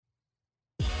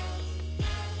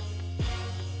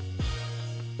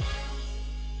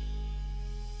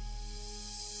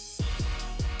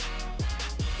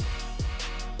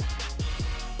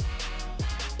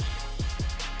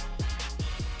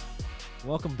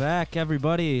Welcome back,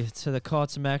 everybody, to the Call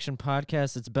It Some Action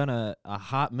podcast. It's been a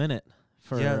hot minute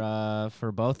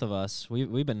for both of us.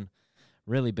 We've been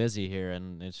really busy here,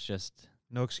 and it's just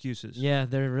no excuses. Yeah,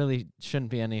 there really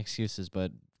shouldn't be any excuses,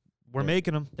 but we're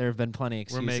making them. There have been plenty of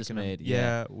excuses made.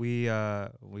 Yeah, we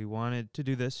wanted to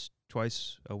do this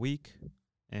twice a week,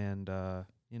 and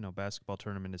basketball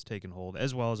tournament has taken hold,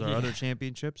 as well as our other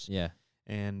championships. Yeah.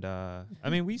 And I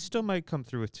mean, we still might come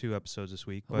through with 2 episodes this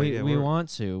week. But we want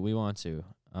to.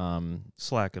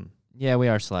 Slacking. Yeah, we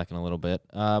are slacking a little bit,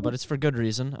 but it's for good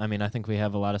reason. I mean, I think we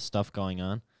have a lot of stuff going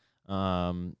on,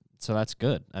 so that's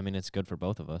good. I mean, it's good for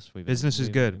both of us. Business is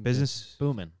good. Business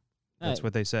booming. That's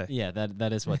what they say. Yeah,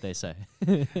 that is what they say.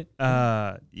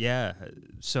 Yeah.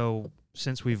 So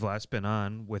since we've last been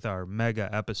on with our mega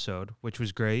episode, which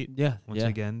was great. Yeah. Once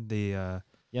again, the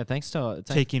thanks to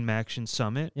Taking Action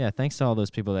Summit. Yeah, thanks to all those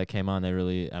people that came on. They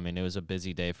really, I mean, it was a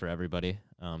busy day for everybody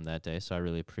that day, so I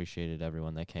really appreciated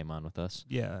everyone that came on with us.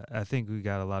 Yeah, I think we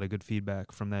got a lot of good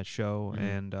feedback from that show,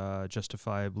 and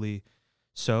justifiably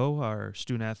so. Our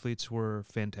student athletes were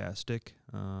fantastic.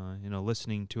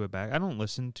 Listening to it back. I don't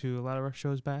listen to a lot of our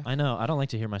shows back. I know. I don't like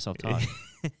to hear myself talk.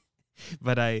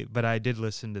 But I did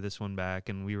listen to this one back,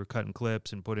 and we were cutting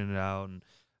clips and putting it out, and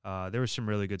there was some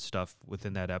really good stuff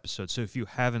within that episode. So if you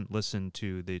haven't listened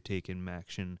to the Taking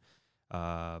Action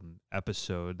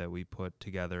episode that we put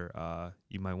together,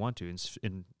 you might want to,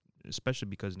 and especially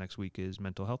because next week is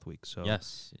Mental Health Week. So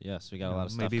yes, we got a lot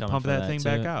of stuff maybe coming pump for that thing too.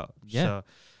 back out. Yeah,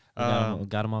 so,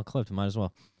 got them all clipped. Might as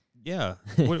well. Yeah.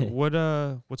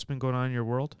 What's been going on in your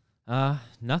world?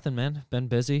 Nothing, man. Been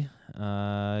busy.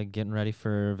 Getting ready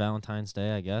for Valentine's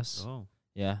Day, I guess. Oh,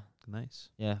 yeah. Nice.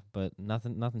 Yeah, but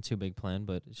nothing too big planned,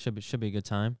 but it should be a good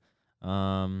time.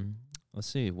 Let's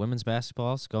see. Women's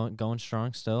basketball's going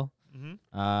strong still. Mm-hmm.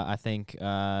 I think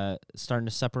starting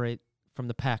to separate from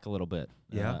the pack a little bit.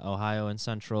 Yeah. Ohio and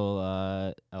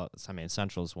Central.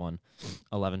 Central's won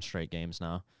 11 straight games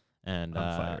now, and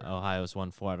Ohio's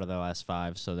won 4 out of their last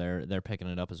 5, so they're picking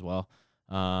it up as well.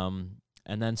 And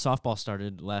then softball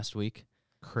started last week.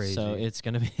 Crazy. So it's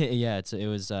gonna be it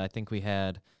was I think we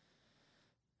had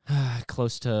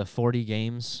close to 40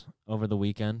 games over the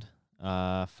weekend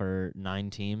for 9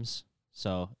 teams.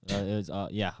 So it was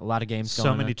a lot of games going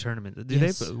on. So many tournaments.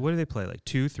 What do they play, like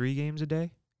 2-3 games a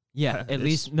day? Yeah, at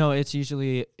least no, it's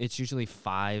usually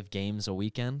 5 games a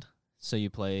weekend. So you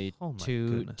play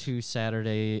two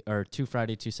Saturday or 2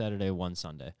 Friday, 2 Saturday, 1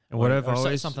 Sunday. And what I've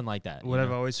always something like that. What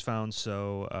I've always found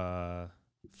so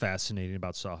fascinating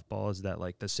about softball is that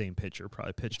like the same pitcher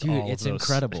probably pitched all of those. It's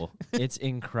incredible. It's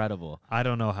incredible. I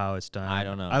don't know how it's done. I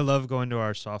don't know. I love going to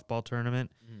our softball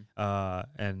tournament,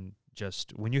 and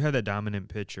just when you have that dominant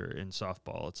pitcher in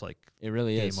softball, it's like it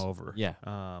really game is over. Yeah.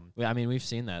 I mean, we've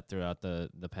seen that throughout the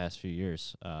past few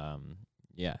years.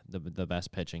 The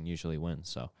best pitching usually wins.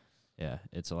 So, yeah,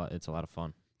 it's a lot of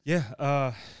fun.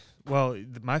 Yeah. Well,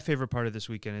 my favorite part of this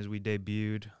weekend is we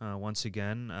debuted once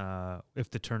again. If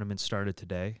the tournament started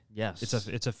today, yes,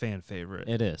 it's a fan favorite.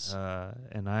 It is,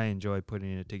 and I enjoy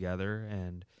putting it together.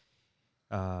 And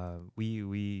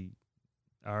we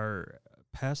are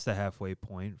past the halfway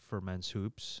point for men's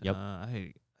hoops. Yep.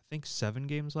 I think 7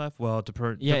 games left. Well, it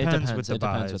depends with the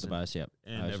buys. Depends with the buys. Yep,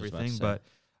 and everything. But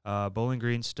Bowling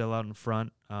Green's still out in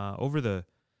front. Over the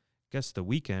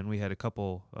weekend, we had a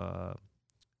couple.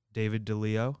 David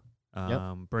DeLeo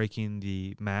breaking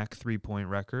the MAC 3-point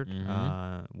record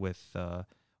with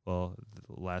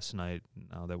last night.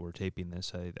 Now that we're taping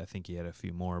this, I think he had a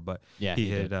few more, but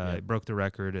he broke the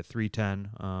record at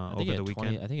 310 over the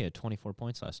weekend. I think he had 24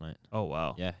 points last night. Oh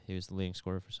wow! Yeah, he was the leading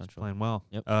scorer for Central. Playing well.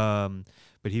 Yep.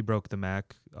 But he broke the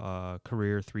MAC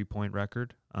career 3-point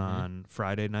record on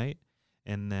Friday night,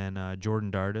 and then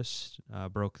Jordan Dardis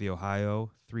broke the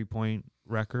Ohio 3-point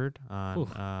record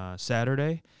on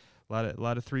Saturday. A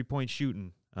lot of 3-point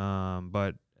shooting. But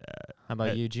how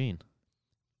about Eugene?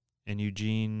 And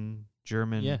Eugene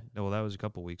German. Yeah. No, well, that was a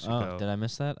couple weeks ago. Did I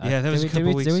miss that? Yeah, that was a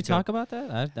couple weeks ago. Did we talk about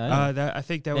that? I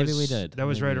think that maybe was we did. That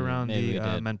was right around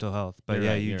the mental health. But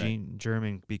you're Eugene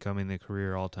German becoming the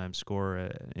career all-time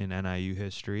scorer in NIU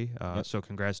history. So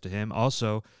congrats to him.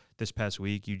 Also, this past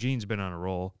week, Eugene's been on a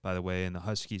roll, by the way, and the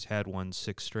Huskies had won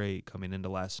 6 straight coming into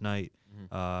last night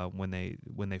when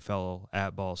they fell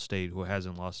at Ball State, who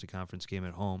hasn't lost a conference game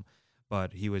at home.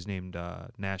 But he was named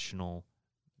National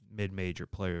Mid-Major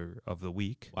Player of the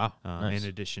Week. Wow, nice. In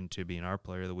addition to being our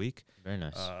Player of the Week. Very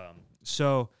nice.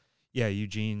 So, yeah,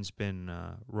 Eugene's been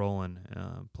rolling,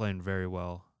 playing very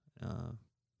well.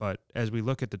 But as we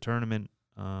look at the tournament,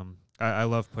 I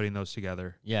love putting those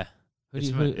together. Yeah.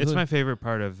 It's my favorite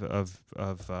part of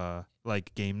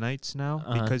like game nights now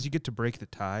because you get to break the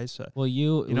ties. Well,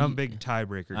 I'm a big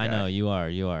tiebreaker guy. I know you are.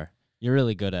 You're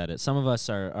really good at it. Some of us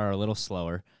are a little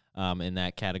slower in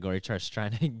that category, just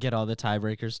trying to get all the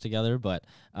tiebreakers together. But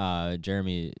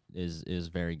Jeremy is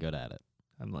very good at it.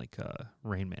 I'm like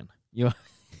Rain Man.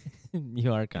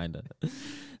 You are kind of.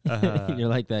 You're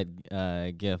like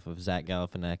that GIF of Zach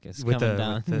Galifianakis coming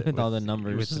down with all the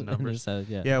numbers. With the numbers.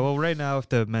 Yeah. Well, right now, if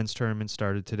the men's tournament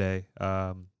started today,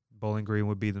 Bowling Green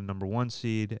would be the number 1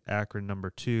 seed, Akron number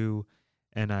 2,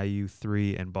 NIU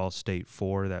 3, and Ball State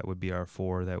 4. That would be our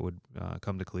 4 that would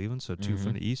come to Cleveland. So 2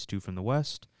 from the East, 2 from the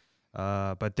West.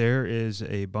 But there is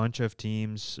a bunch of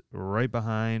teams right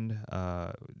behind.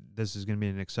 This is going to be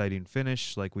an exciting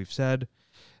finish, like we've said.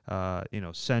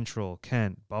 Central,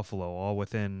 Kent, Buffalo, all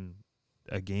within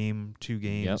a game, 2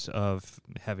 games of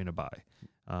having a bye.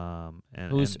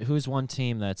 Who's one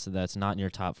team that's not in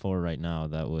your top 4 right now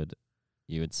that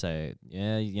you would say,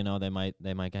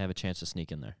 they might have a chance to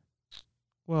sneak in there?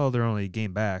 Well, they're only a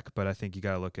game back, but I think you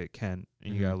got to look at Kent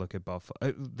and you got to look at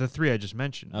Buffalo. The 3 I just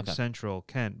mentioned, Central,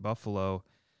 Kent, Buffalo,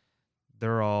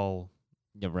 they're all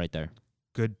right there.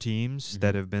 Good teams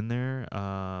that have been there.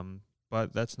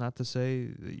 But that's not to say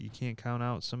that you can't count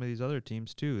out some of these other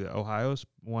teams too. Ohio's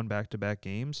won back-to-back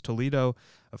games. Toledo,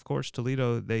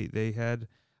 they had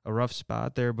a rough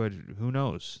spot there, but who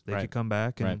knows? They could come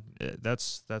back, and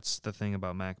that's the thing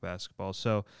about MAC basketball.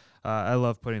 So I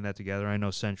love putting that together. I know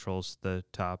Central's the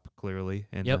top clearly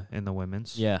in the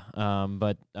women's. Yeah,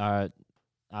 but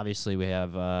obviously we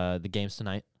have the games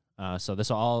tonight. So this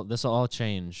will all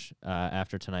change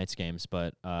after tonight's games,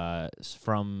 but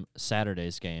from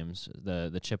Saturday's games,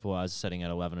 the Chippewas sitting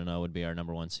at 11-0 would be our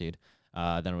number 1 seed.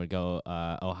 Then it would go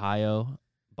Ohio,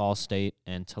 Ball State,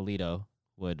 and Toledo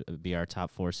would be our top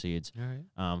 4 seeds. All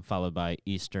right. Followed by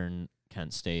Eastern,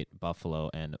 Kent State, Buffalo,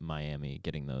 and Miami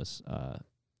getting those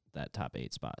that top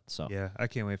 8 spot. So yeah, I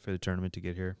can't wait for the tournament to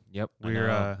get here. Yep,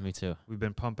 me too. We've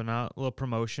been pumping out a little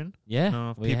promotion. Yeah, I don't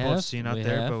know if people have seen out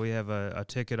there, but we have a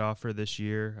ticket offer this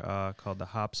year called the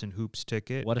Hops and Hoops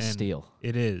ticket. What a steal!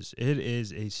 It is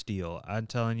a steal. I'm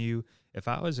telling you, if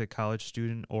I was a college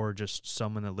student or just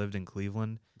someone that lived in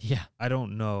Cleveland, I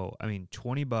don't know. I mean,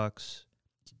 $20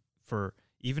 for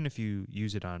even if you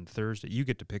use it on Thursday, you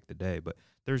get to pick the day, but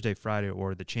Thursday, Friday,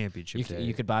 or the championship day,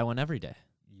 you could buy one every day.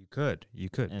 You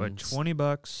could, but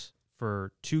 $20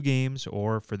 for 2 games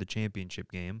or for the championship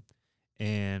game,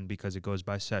 and because it goes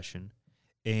by session,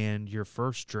 and your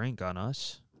first drink on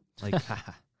us, like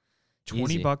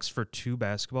 $20 for 2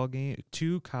 basketball games,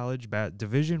 2 college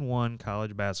Division I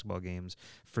college basketball games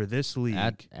for this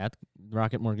league at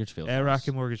Rocket Mortgage Fieldhouse. At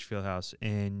Rocket Mortgage Fieldhouse,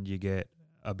 and you get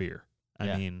a beer.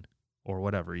 I mean, or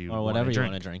whatever you want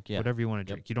to drink. Yeah, whatever you want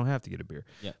to drink. You don't have to get a beer.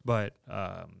 Yeah, but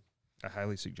I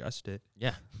highly suggest it.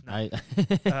 Yeah. I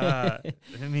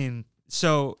mean,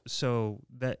 so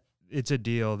that it's a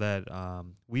deal that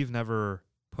we've never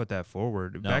put that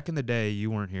forward. No. Back in the day,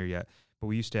 you weren't here yet, but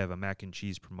we used to have a mac and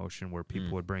cheese promotion where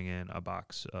people would bring in a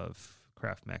box of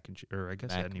Kraft mac and cheese, or I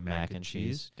guess any mac and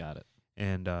cheese. Got it.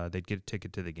 And they'd get a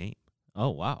ticket to the game. Oh,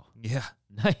 wow. Yeah.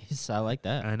 Nice. I like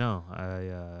that. I know.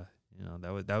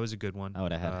 That was a good one. I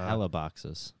would have had hella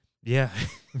boxes. Yeah.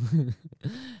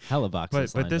 Hella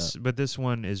boxes. But this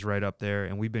one is right up there,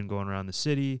 and we've been going around the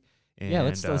city. And,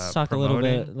 let's talk promoting. A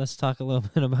little bit. Let's talk a little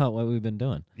bit about what we've been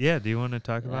doing. Yeah, do you want to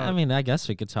talk about? I mean, I guess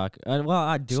we could talk. Do I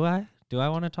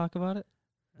want to talk about it?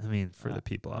 I mean, for the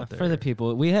people out there. For the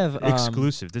people, we have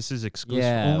exclusive. This is exclusive.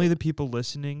 Yeah. Only the people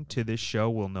listening to this show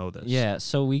will know this. Yeah.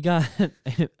 So we got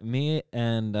me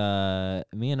and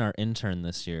our intern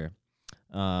this year,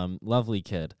 lovely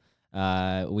kid.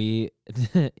 We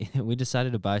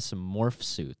decided to buy some morph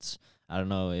suits. I don't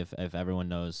know if everyone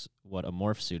knows what a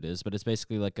morph suit is, but it's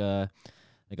basically like a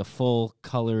full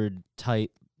colored tight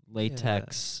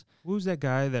latex. Who's that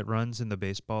guy that runs in the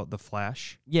baseball, the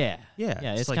Flash? Yeah.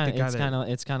 It's kind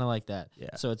of like that.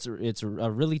 Yeah. So it's a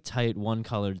really tight one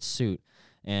colored suit,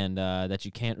 and that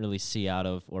you can't really see out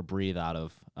of or breathe out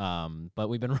of. But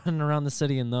we've been running around the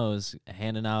city in those,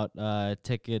 handing out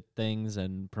ticket things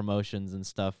and promotions and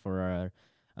stuff for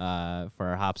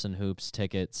our Hops and Hoops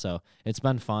tickets. So it's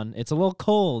been fun. It's a little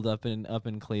cold up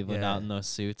in Cleveland out in those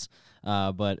suits,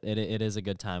 but it is a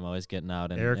good time always getting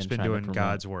out. And Eric's been doing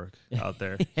God's work out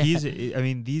there.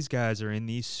 These guys are in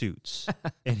these suits,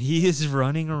 and he is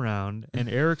running around. And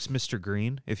Eric's Mr.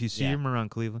 Green. If you see him around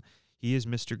Cleveland, he is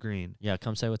Mr. Green. Yeah,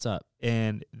 come say what's up.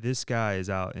 And this guy is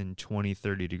out in 20,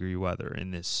 30-degree weather in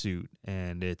this suit,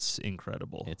 and it's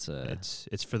incredible.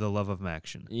 It's for the love of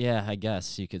action. Yeah, I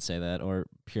guess you could say that, or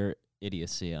pure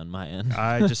idiocy on my end.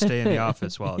 I just stay in the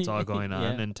office while it's all going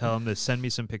on and tell him to send me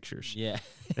some pictures. Yeah.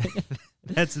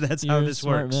 That's You're how a this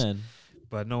smart works. Man.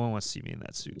 But no one wants to see me in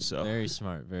that suit. So Very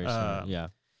smart. Very smart. Yeah.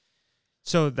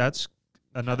 So that's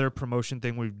another promotion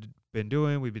thing we've been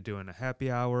doing. We've been doing a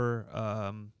happy hour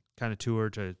kind of tour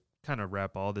to kind of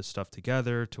wrap all this stuff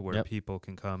together to where people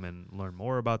can come and learn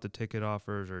more about the ticket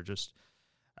offers, or just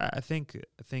I think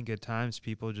at times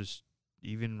people just,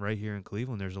 even right here in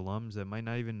Cleveland, there's alums that might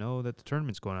not even know that the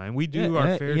tournament's going on, and we do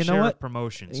our fair share of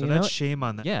promotion. So that's shame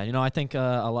on that. Yeah, I think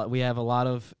we have a lot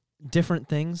of different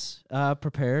things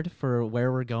prepared for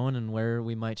where we're going and where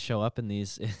we might show up in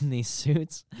these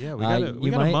suits. Yeah, we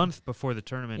got a month before the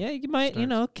tournament. Yeah, you might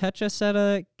catch us at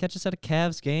a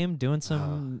Cavs game doing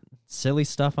some silly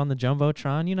stuff on the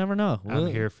jumbotron. You never know. I'm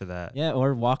here for that. Yeah,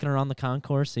 or walking around the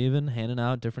concourse, even handing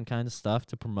out different kinds of stuff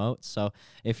to promote. So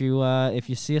if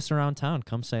you see us around town,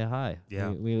 come say hi. Yeah,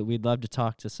 we'd love to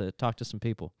talk to some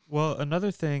people. Well,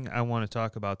 another thing I want to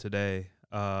talk about today.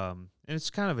 And it's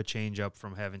kind of a change up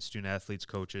from having student athletes,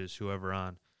 coaches, whoever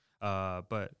on,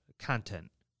 but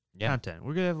content. Yeah. Content.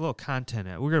 We're gonna have a little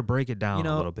content. We're gonna break it down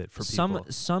a little bit for people.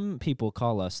 Some people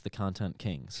call us the content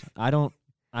kings. I don't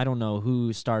know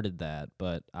who started that,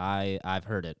 but I've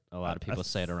heard it. A lot of people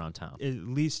say it around town. At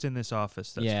least in this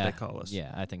office, that's what they call us.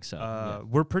 Yeah, I think so.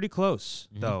 We're pretty close,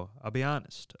 though. I'll be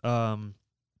honest. Eric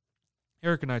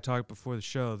and I talked before the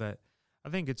show that I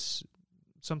think it's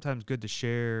sometimes good to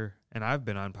share, and I've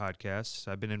been on podcasts.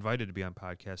 I've been invited to be on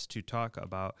podcasts to talk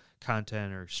about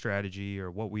content or strategy or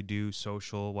what we do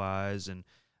social wise, and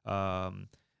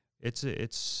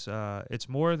it's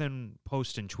more than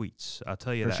posting tweets. I'll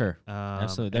tell you that. For sure.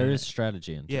 Absolutely. There is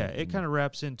strategy in it. Yeah, it kind of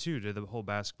wraps into the whole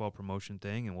basketball promotion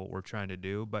thing and what we're trying to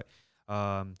do. But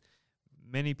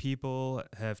many people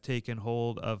have taken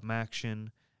hold of Maction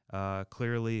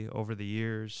clearly over the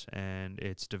years, and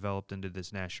it's developed into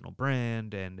this national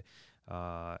brand, and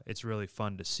it's really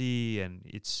fun to see. And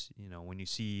it's, when you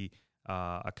see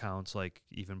accounts like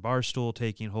even Barstool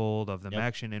taking hold of the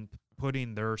Maction and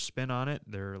putting their spin on it,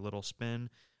 their little spin,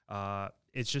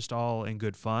 it's just all in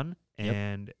good fun.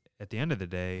 And at the end of the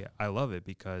day, I love it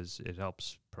because it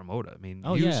helps promote it. I mean,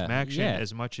 use Maction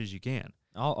as much as you can.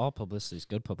 All publicity is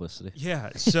good publicity. Yeah.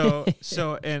 So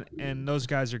and those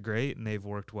guys are great, and they've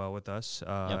worked well with us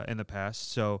in the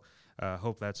past. So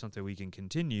hope that's something we can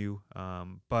continue.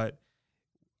 But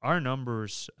our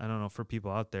numbers, I don't know, for people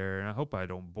out there, and I hope I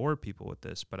don't bore people with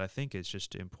this, but I think it's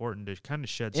just important to kind of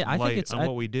shed some light on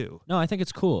what we do. No, I think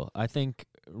it's cool. I think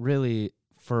really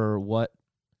for what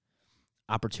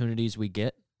opportunities we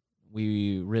get,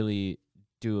 we really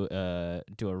do a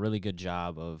really good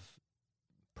job of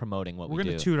promoting what we do. We're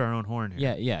going to toot our own horn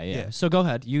here. Yeah. So go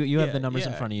ahead. You have the numbers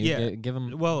in front of you. Yeah. Give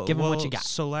them what you got.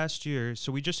 So last year,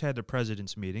 we just had the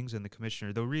president's meetings, and the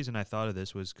commissioner, the reason I thought of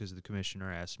this was because the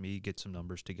commissioner asked me to get some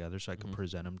numbers together so I could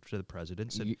present them to the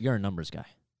president. You're a numbers guy.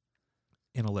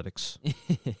 Analytics.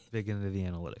 Big into the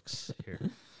analytics here.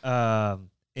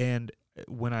 And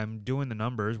when I'm doing the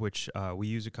numbers, which we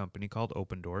use a company called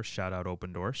Open Doors, shout out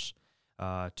Open Doors,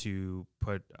 to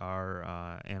put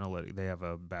our analytic. They have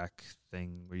a back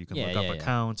thing where you can look up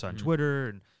accounts on Twitter,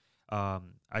 and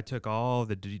I took all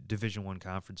the Division I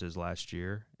conferences last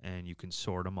year, and you can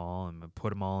sort them all and put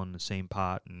them all in the same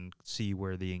pot and see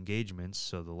where the engagements,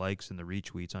 so the likes and the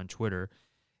retweets on Twitter.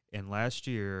 And last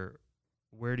year,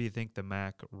 where do you think the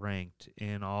MAC ranked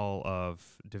in all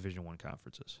of Division I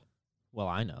conferences? Well,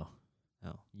 I know.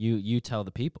 No. You tell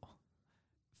the people.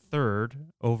 Third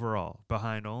overall,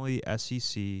 behind only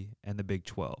SEC and the Big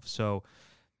 12. So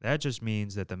that just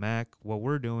means that the MAC, what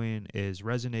we're doing is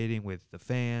resonating with the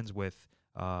fans, with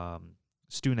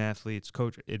student athletes,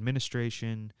 coach,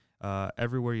 administration,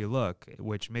 everywhere you look,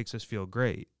 which makes us feel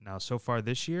great. Now, so far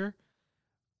this year,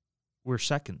 we're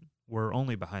second. We're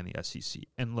only behind the SEC.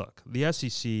 And look, the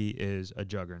SEC is a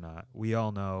juggernaut. We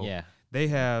all know. Yeah. They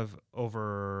have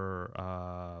over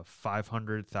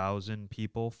 500,000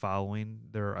 people following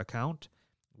their account.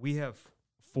 We have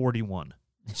 41.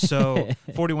 So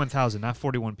 41,000, not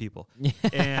 41 people.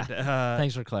 And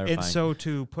thanks for clarifying. And so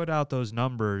to put out those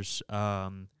numbers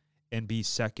and be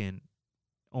second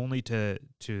only to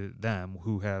them,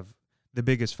 who have the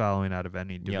biggest following out of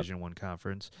any Division I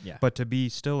conference, but to be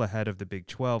still ahead of the Big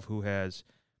 12, who has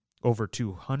over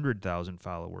 200,000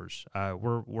 followers.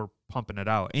 We're pumping it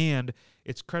out, and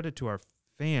it's credit to our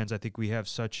fans. I think we have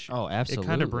such. Oh, absolutely. It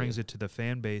kind of brings it to the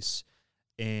fan base,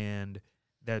 and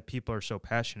that people are so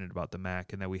passionate about the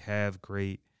MAC, and that we have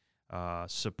great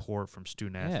support from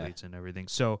student athletes and everything.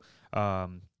 So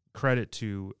credit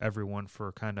to everyone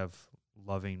for kind of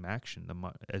loving Maction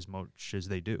as much as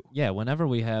they do. Yeah, whenever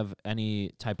we have any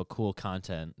type of cool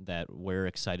content that we're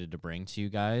excited to bring to you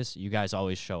guys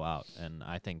always show out, and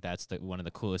I think that's one of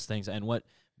the coolest things. And what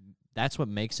that's what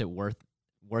makes it worth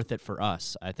it for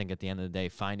us. I think at the end of the day,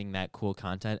 finding that cool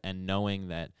content and knowing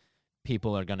that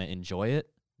people are going to enjoy it,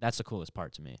 that's the coolest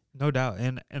part to me. No doubt.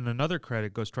 And another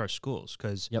credit goes to our schools,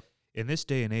 because in this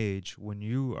day and age, when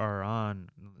you are on,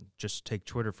 just take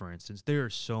Twitter, for instance,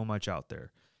 there's so much out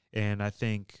there. And I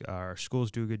think our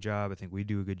schools do a good job. I think we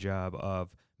do a good job of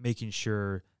making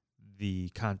sure the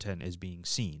content is being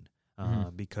seen,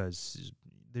 because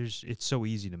it's so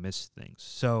easy to miss things.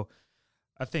 So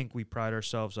I think we pride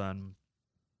ourselves on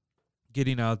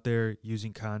getting out there,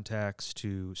 using contacts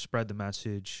to spread the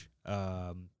message.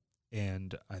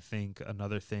 And I think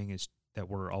another thing is that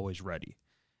we're always ready.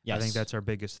 Yes. I think that's our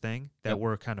biggest thing, that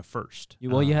we're kind of first.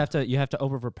 You have to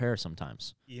over prepare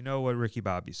sometimes. You know what Ricky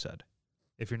Bobby said?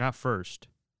 If you're not first,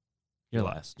 you're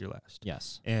last. You're last.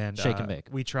 Yes. And shake and bake.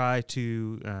 We try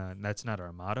to. That's not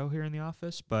our motto here in the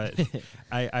office, but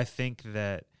I think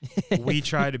that we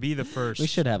try to be the first. We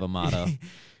should have a motto.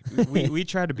 we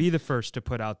try to be the first to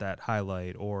put out that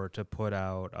highlight, or to put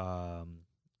out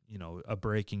a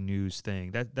breaking news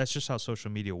thing. That's just how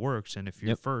social media works. And if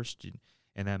you're first,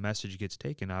 and that message gets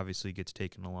taken, obviously gets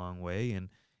taken a long way,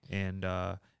 and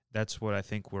that's what I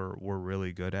think we're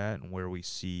really good at, and where we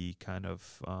see kind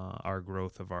of our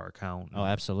growth of our account. Oh,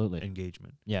 absolutely.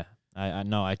 Engagement. Yeah,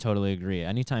 I totally agree.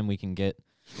 Anytime we can get,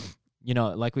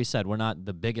 like we said, we're not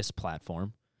the biggest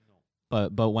platform,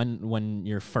 but when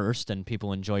you're first and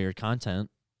people enjoy your content,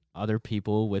 other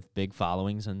people with big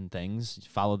followings and things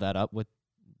follow that up with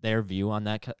their view on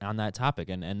that topic,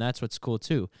 and that's what's cool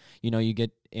too. You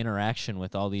get interaction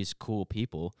with all these cool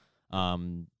people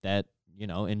that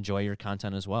enjoy your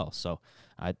content as well. So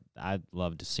I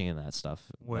loved seeing that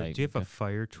stuff. Do you have a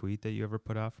fire tweet that you ever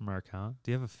put out from our account?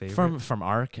 Do you have a favorite from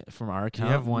our account? Do you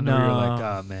have one where you're like,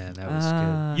 oh man, that was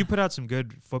good? You put out some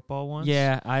good football ones.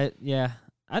 Yeah, I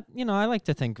like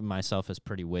to think of myself as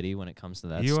pretty witty when it comes to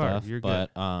that stuff. You're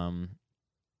but good.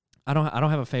 I don't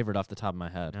have a favorite off the top of my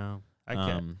head. No. I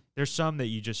can't. There's some that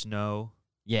you just know.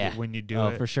 Yeah. When you do it.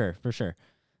 Oh, for sure.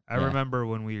 I remember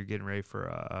when we were getting ready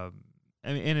for.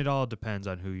 And it all depends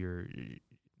on who you're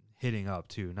hitting up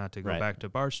too. Not to go back to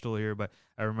Barstool here, but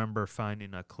I remember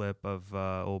finding a clip of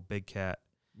old Big Cat.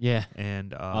 Yeah.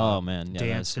 And oh man,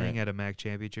 dancing at a MAC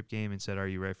championship game, and said, "Are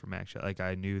you ready for MAC?" Like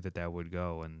I knew that would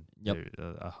go, and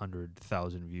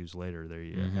 100,000 views later, there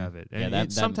you have it.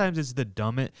 And sometimes it's the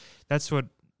dumbest. That's what.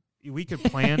 We could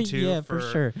plan to. Yeah, for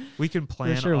sure. We can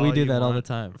plan. For sure, we do that all the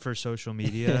time for social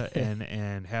media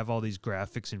and have all these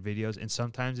graphics and videos. And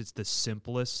sometimes it's the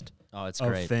simplest of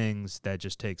great. Things that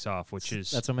just takes off,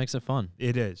 that's what makes it fun.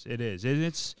 It is.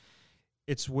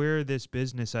 It's where this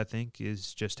business, I think,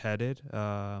 is just headed.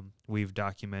 We've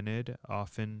documented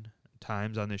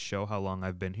oftentimes on this show how long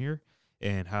I've been here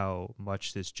and how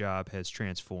much this job has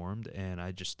transformed. And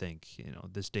I just think,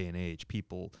 this day and age,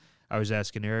 people. I was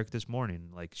asking Eric this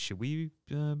morning, like, should we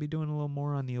be doing a little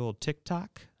more on the old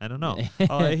TikTok? I don't know.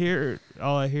 all I hear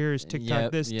is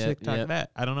TikTok TikTok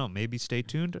that. I don't know. Maybe stay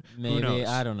tuned. Maybe. Who knows?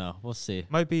 I don't know. We'll see.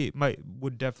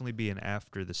 Would definitely be an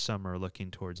after the summer,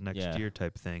 looking towards next year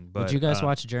type thing. But would you guys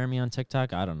watch Jeremy on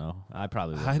TikTok? I don't know. I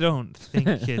probably would. I don't think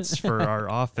it's for our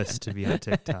office to be on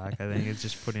TikTok. I think it's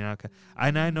just putting out.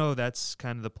 And I know that's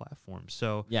kind of the platform.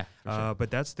 So yeah. Sure.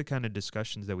 But that's the kind of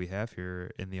discussions that we have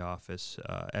here in the office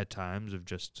at times of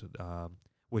just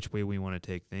which way we want to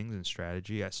take things and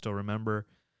strategy. I still remember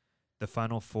the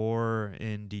Final Four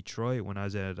in Detroit when I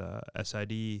was at a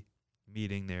SID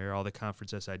meeting there. All the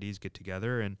conference SIDs get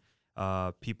together, and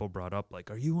people brought up,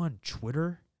 like, are you on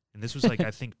Twitter? And this was like,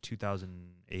 I think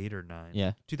 2008 or 9.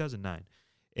 Yeah. 2009.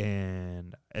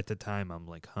 And at the time, I'm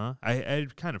like, huh?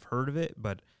 I'd kind of heard of it,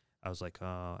 but I was like,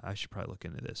 I should probably look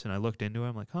into this. And I looked into it.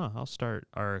 I'm like, I'll start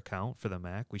our account for the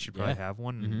MAC. We should probably have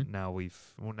one. Mm-hmm.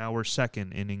 And now we're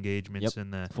second in engagements in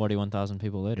the 41,000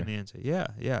 people later. Yeah,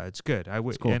 it's good.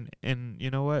 It's cool. And you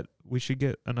know what? We should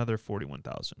get another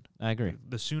 41,000. I agree.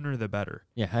 The sooner the better.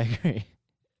 Yeah, I agree.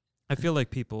 I feel like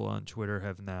people on Twitter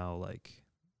have now, like,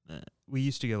 we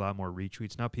used to get a lot more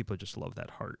retweets. Now people just love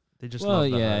that heart. They just love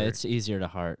the heart. It's easier to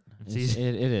heart. It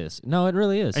is. No, it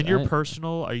really is. And you're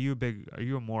personal. Are you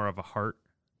more of a heart?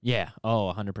 Yeah.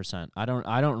 Oh, 100%. I don't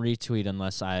retweet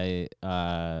unless I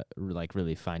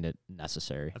really find it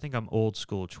necessary. I think I'm old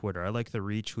school Twitter. I like the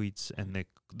retweets and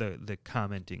the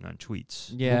commenting on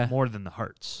tweets. Yeah. More than the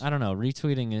hearts. I don't know.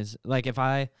 Retweeting is like if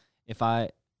I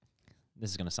this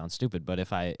is gonna sound stupid, but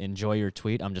if I enjoy your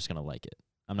tweet, I'm just gonna like it.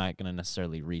 I'm not gonna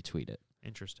necessarily retweet it.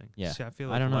 Interesting. Yeah. See, I feel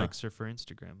like likes are for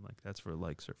Instagram. Like that's where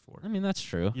likes are for. I mean, that's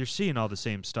true. You're seeing all the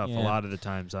same stuff a lot of the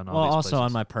times on all these also places.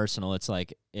 On my personal, it's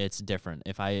like it's different.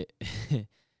 If I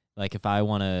if I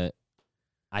want to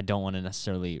I don't want to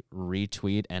necessarily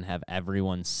retweet and have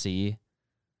everyone see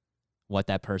what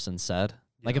that person said.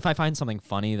 Yeah. Like if I find something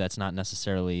funny that's not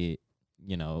necessarily,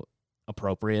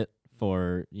 appropriate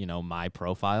for, my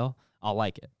profile, I'll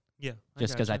like it. Yeah.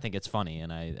 Just because I think it's funny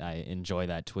and I enjoy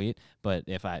that tweet. But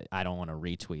if I don't want to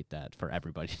retweet that for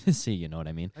everybody to see, you know what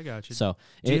I mean? I got you. So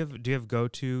do you have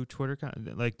go-to Twitter?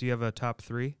 Like, do you have a top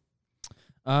 3?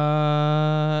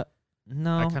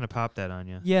 No. I kind of popped that on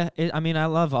you. Yeah, I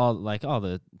love all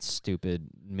the stupid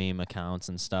meme accounts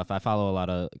and stuff. I follow a lot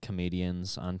of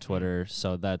comedians on Twitter,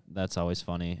 so that's always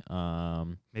funny.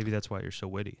 Maybe that's why you're so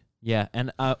witty. Yeah,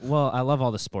 and I love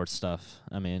all the sports stuff.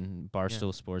 I mean,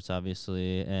 Barstool Sports,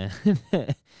 obviously, and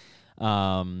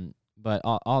but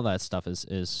all that stuff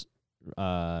is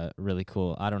really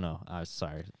cool. I don't know. I'm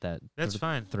sorry That's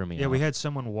fine. Threw me. Yeah, off. we had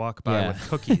someone walk by with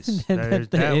cookies.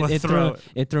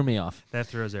 It threw me off. That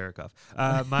throws Eric off.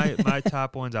 My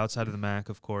top ones outside of the Mac,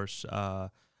 of course. I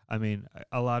mean,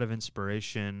 a lot of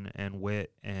inspiration and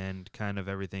wit and kind of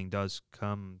everything does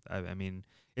come. I mean,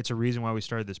 it's a reason why we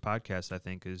started this podcast. I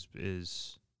think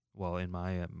is well, in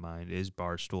my mind, is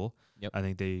Barstool. Yep. I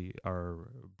think they are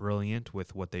brilliant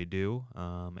with what they do,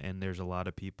 and there's a lot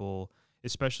of people,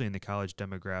 especially in the college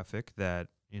demographic, that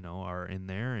are in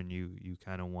there, and you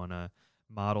kind of want to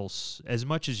model as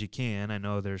much as you can. I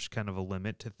know there's kind of a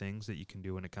limit to things that you can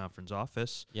do in a conference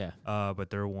office. Yeah. But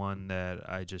they're one that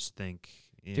I just think,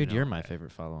 you're my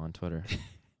favorite follow on Twitter.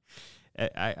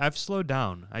 I've slowed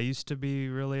down. I used to be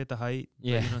really at the height.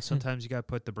 Yeah. But, sometimes you got to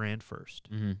put the brand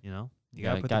first. Mm-hmm. You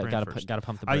got to put the brand first. Got to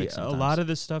pump the brakes. A lot of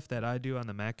the stuff that I do on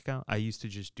the Mac account, I used to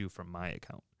just do from my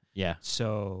account. Yeah.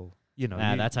 So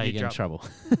that's how you get in trouble.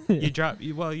 you drop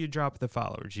the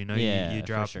followers. You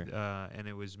drop, for sure. And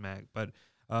it was Mac. But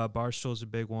Barstool's a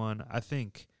big one. I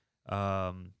think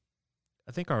our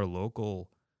local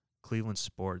Cleveland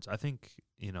sports. I think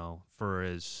for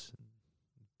as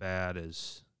bad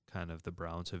as kind of the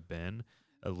Browns have been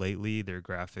lately, their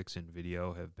graphics and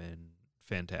video have been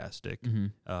fantastic. Mm-hmm.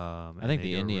 I think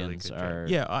the Indians are.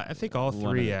 Yeah, I think all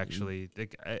three actually.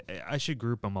 I should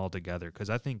group them all together because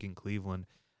I think in Cleveland,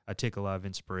 I take a lot of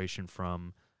inspiration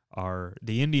from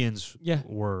the Indians. Yeah.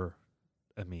 Are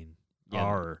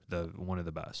the one of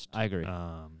the best. I agree.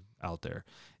 Out there,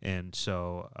 and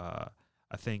so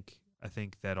I think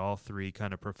that all three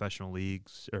kind of professional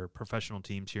leagues or professional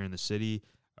teams here in the city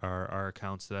are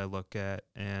accounts that I look at,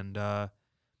 and I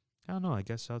don't know. I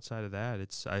guess outside of that,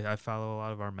 I follow a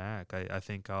lot of our MAC. I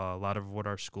think a lot of what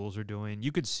our schools are doing.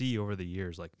 You could see over the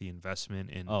years, like the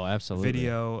investment in absolutely.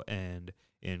 video and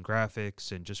in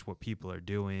graphics and just what people are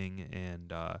doing,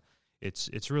 and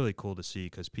it's really cool to see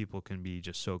because people can be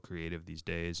just so creative these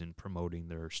days in promoting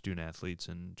their student athletes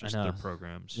and just their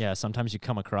programs. Yeah, sometimes you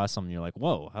come across something, you're like,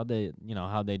 whoa, how'd they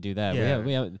do that? Yeah.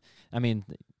 We have. I mean,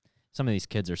 some of these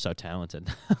kids are so talented.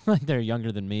 Like they're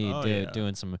younger than me,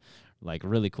 doing some like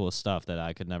really cool stuff that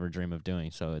I could never dream of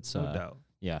doing. So it's no doubt.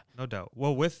 Yeah, no doubt.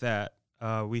 Well, with that,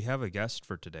 we have a guest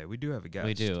for today. We do have a guest.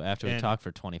 We do. After we talk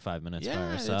for 25 minutes by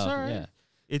ourselves. It's all right. Yeah.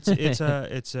 It's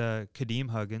Kadeem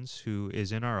Huggins, who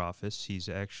is in our office. He's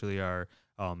actually our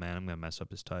I'm gonna mess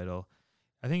up his title.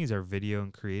 I think he's our video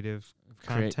and creative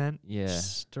content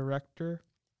director.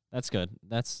 That's good.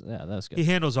 That was good. He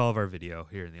handles all of our video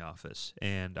here in the office,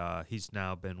 and he's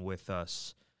now been with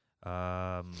us.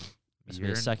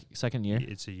 Second year.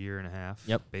 It's a year and a half.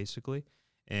 Yep. Basically.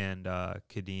 And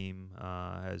Kadeem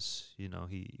has,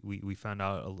 we found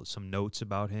out some notes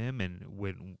about him, and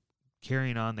when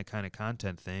carrying on the kind of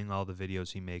content thing, all the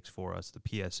videos he makes for us, the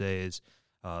PSAs,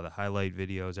 the highlight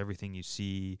videos, everything you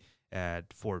see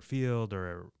at Ford Field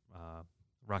or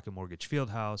Rocket Mortgage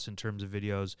Fieldhouse in terms of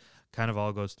videos, kind of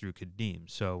all goes through Kadeem.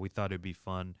 So we thought it'd be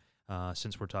fun,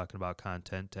 since we're talking about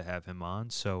content, to have him on.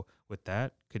 So with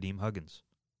that, Kadeem Huggins.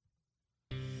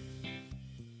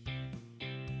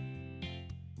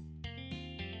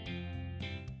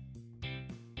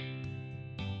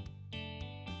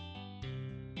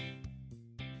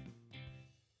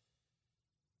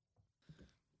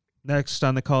 Next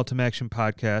on the Call to Action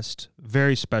podcast,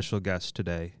 very special guest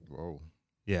today. Whoa.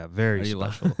 Yeah, very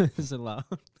special. Is it loud?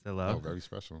 Is it loud? Oh, very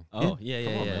special. Oh, yeah.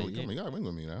 Come on, man. You gotta win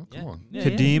with me now. Come on. Yeah,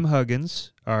 Kadeem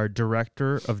Huggins, our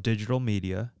Director of Digital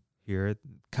Media here at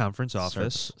Conference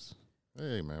Office.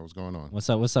 Hey, man. What's going on? What's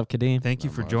up, Kadeem? Thank you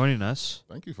for joining us.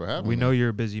 Thank you for having me. We know you're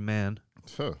a busy man.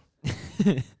 Huh.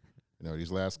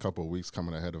 These last couple of weeks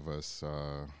coming ahead of us,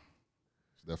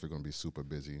 it's definitely going to be super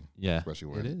busy. Yeah. Especially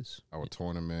when our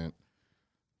tournament,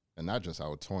 and not just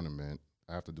our tournament,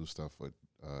 I have to do stuff with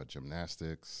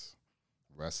gymnastics,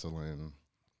 wrestling.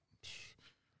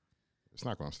 It's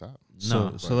not going to stop.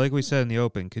 So like we said in the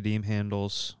open, Kadeem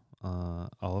handles all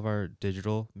of our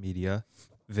digital media,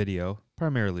 video,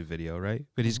 primarily video, right?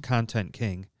 But he's content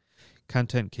king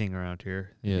around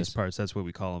here in these parts. That's what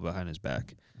we call him behind his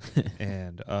back.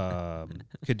 And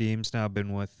Kadim's now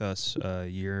been with us a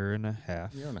year and a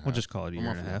half. We'll just call it a year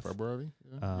and a half. February.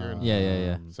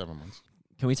 Yeah. 7 months.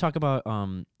 Can we talk about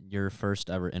your first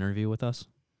ever interview with us?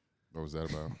 What was that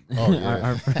about? Oh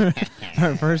yeah,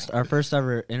 our first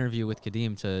ever interview with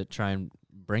Kadim to try and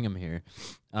bring him here.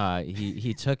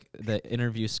 He took the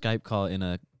interview Skype call in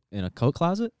a coat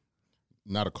closet.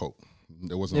 Not a coat.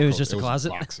 It wasn't. It was just a closet.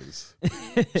 Boxes.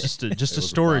 just a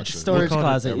storage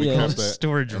closet. Yeah,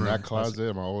 storage room. In that closet,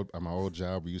 at my old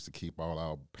job, we used to keep all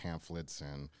our pamphlets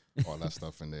and all that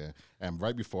stuff in there. And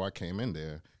right before I came in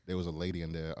there was a lady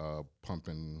in there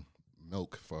pumping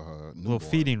milk for her newborn. Little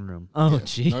feeding room. Oh,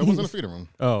 gee. No, it wasn't a feeding room.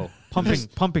 Oh, pumping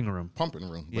room. Pumping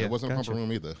room. But Yeah, it wasn't gotcha. a pumping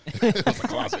room either. It was a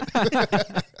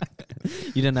closet.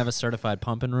 You didn't have a certified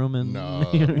pumping room in? No,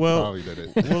 Well- probably did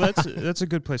it. Well, that's a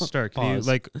good place to start. Can you,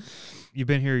 Pause. you've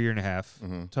been here a year and a half.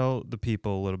 Mhm. Tell the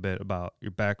people a little bit about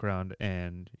your background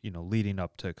and leading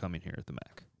up to coming here at the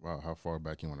MAC. Wow, how far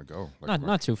back you want to go? Like,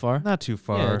 Not too far. Not too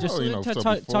far. Yeah, just so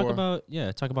talk before-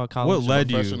 about college. What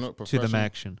led you Professional- to the professional-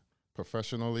 MACtion?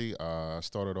 Professionally, I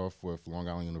started off with Long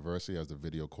Island University as the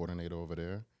video coordinator over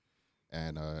there.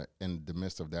 And in the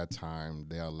midst of that time,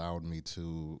 they allowed me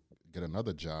to get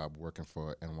another job working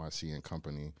for NYC and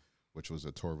Company, which was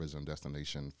a tourism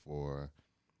destination for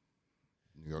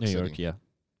New York City. Yeah.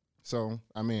 So,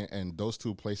 I mean, and those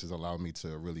two places allowed me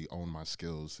to really own my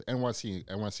skills. NYC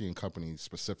and Company,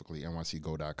 specifically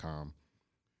NYCGo.com,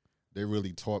 they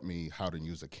really taught me how to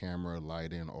use a camera,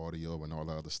 lighting, audio, and all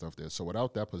the other stuff there. So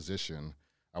without that position,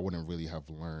 I wouldn't really have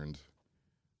learned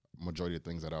majority of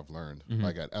things that I've learned. Mhm.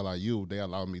 Like at LIU, they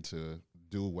allowed me to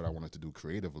do what I wanted to do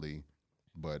creatively,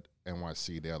 but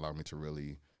NYC,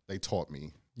 they taught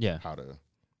me Yeah. how to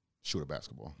shoot a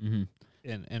basketball. Mm-hmm.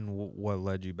 And what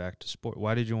led you back to sport?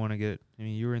 Why did you want to get? I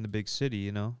mean, you were in the big city,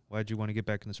 Why did you want to get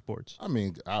back into sports? I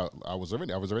mean, I was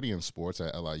already in sports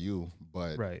at LIU,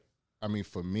 but Right. I mean,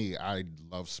 for me, I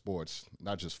love sports,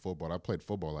 not just football. I played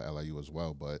football at LIU as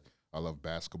well, but I love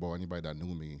basketball. Anybody that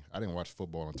knew me, I didn't watch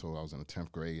football until I was in the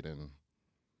 10th grade, and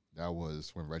that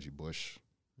was when Reggie Bush,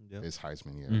 Yep. his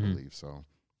Heisman year, Mhm. I believe. So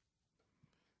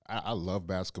I love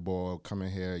basketball.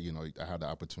 Coming here, I had the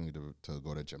opportunity to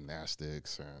go to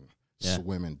gymnastics and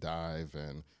swim and dive.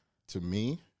 And to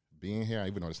me, being here,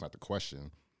 even though it's not the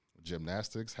question,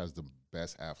 gymnastics has the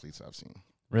best athletes I've seen.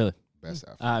 Really? Best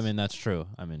athletes. I mean, that's true.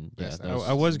 I mean, yeah. Best those-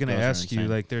 I was going to those are ask you,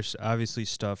 insane. there's obviously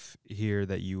stuff here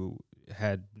that you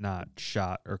had not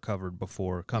shot or covered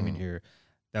before coming Mhm. here.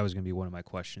 That was going to be one of my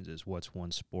questions: is what's one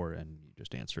sport, and you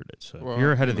just answered it. So Well,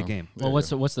 you're ahead of you the know, game. yeah, Well, what's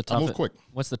the I move toughest? quick.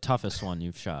 What's the toughest one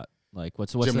you've shot? Like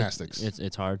what's Gymnastics.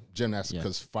 It's hard. Gymnastics, Yeah.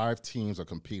 because 5 teams are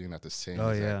competing at the same Oh,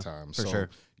 exact yeah. time. For so sure.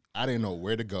 I didn't know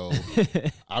where to go.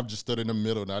 I just stood in the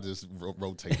middle and I just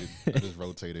rotated. I just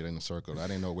rotated in a circle. I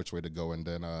didn't know which way to go. And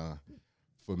then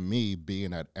for me,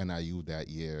 being at NIU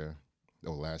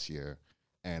last year,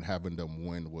 and having them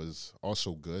win was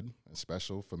also good and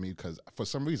special for me because for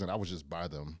some reason I was just by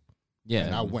them. Yeah.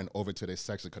 And I went over to their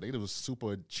section because it was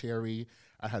super cherry.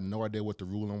 I had no idea what the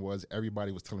ruling was.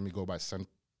 Everybody was telling me go by Can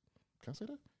I say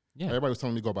that? Yeah. Everybody was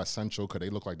telling me to go by Central because they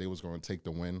looked like they was going to take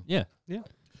the win. Yeah.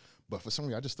 But for some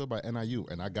reason, I just stood by NIU,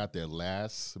 and I got their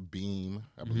last beam,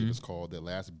 I believe it's called, their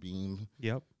last beam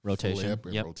Yep. Rotation. flip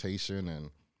and Yep. rotation, and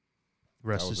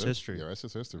Rest that was is it. history. Yeah, rest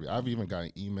is history. I've even gotten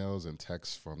emails and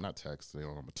texts from, not texts,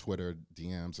 Twitter,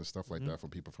 DMs and stuff like that from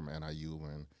people from NIU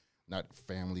and not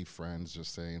family, friends,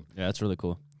 just saying Yeah, that's really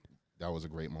cool. that was a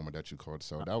great moment that you called.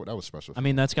 So that was special. I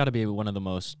mean, that's got to be one of the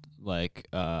most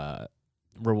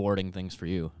rewarding things for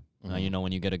you. Mhm.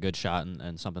 When you get a good shot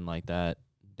and something like that.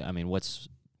 I mean, what's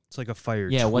It's like a fire.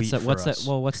 what's tweet that? What's for that? us.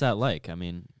 Well, what's that like? I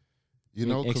mean,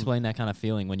 explain that kind of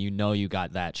feeling when you know you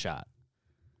got that shot.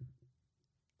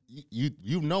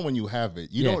 you know when you have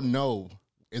it. You Yeah. don't know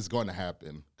it's going to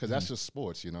happen because that's just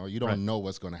sports, You don't Right. know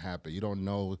what's going to happen. You don't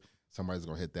know somebody's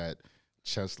going to hit that.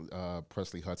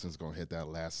 Presley Hudson's going to hit that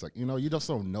last second. You just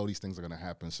don't know these things are going to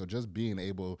happen. So just being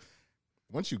able,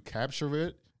 once you capture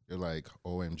it, you're like,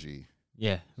 OMG,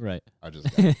 Yeah. Right. I just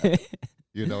got that.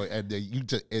 And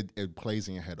then it plays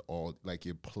in your head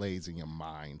it plays in your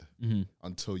mind Mm-hmm.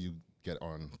 until you get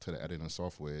on to the editing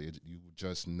software. You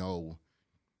just know.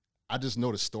 I just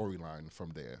know the storyline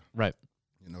from there. Right.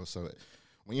 So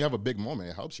when you have a big moment,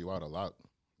 it helps you out a lot,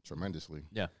 tremendously.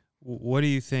 Yeah. What do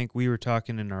you think? We were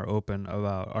talking in our open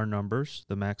about our numbers,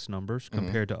 the max numbers, Mhm.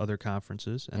 compared to other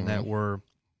conferences, and that we're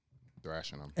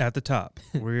thrashing them. At the top.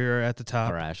 We're at the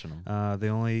top. Thrashing them. The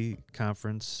only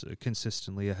conference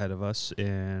consistently ahead of us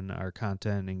in our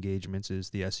content engagements is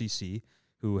the SEC,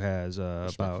 who has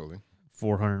about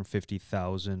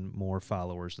 450,000 more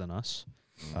followers than us.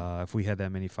 If we had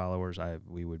that many followers,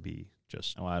 we would be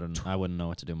just I wouldn't know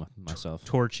what to do myself.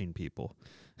 Torching people.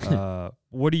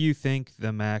 What do you think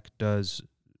the MAC does?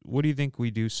 What do you think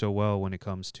we do so well when it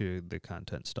comes to the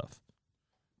content stuff?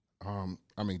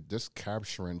 I mean, just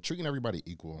treating everybody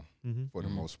equal for the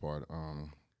most part.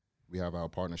 We have our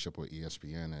partnership with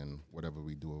ESPN and whatever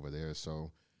we do over there.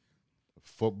 So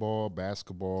football,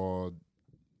 basketball,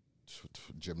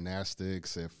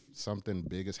 gymnastics, if something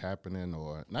big is happening,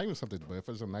 or not even something, but if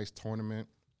it's a nice tournament,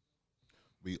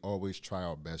 we always try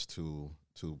our best to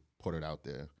put it out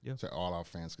there so all our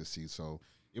fans can see. So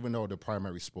even though the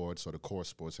primary sports or the core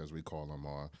sports, as we call them,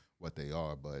 are what they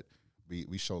are, but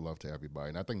we show love to everybody,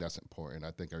 and I think that's important.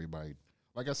 I think everybody,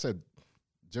 like I said,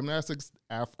 gymnastics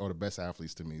are the best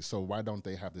athletes to me, so why don't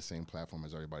they have the same platform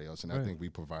as everybody else? And I think we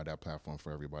provide that platform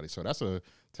for everybody. So that's a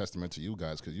testament to you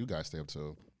guys, because you guys stay up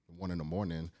till 1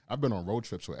 a.m. I've been on road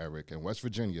trips with Eric in West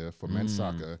Virginia for men's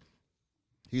soccer.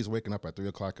 He's waking up at 3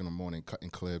 o'clock in the morning, cutting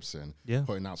clips and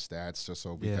putting out stats just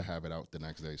so we can have it out the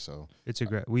next day. So it's a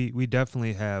great. We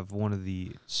definitely have one of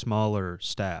the smaller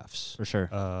staffs for sure.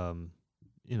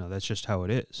 That's just how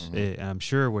it is. I'm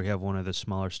sure we have one of the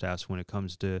smaller staffs when it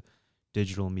comes to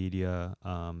digital media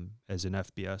as an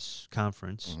FBS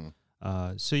conference.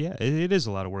 So it is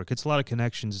a lot of work. It's a lot of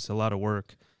connections. It's a lot of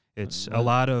work. It's a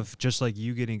lot of, just like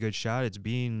you getting a good shot, it's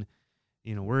being,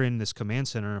 we're in this command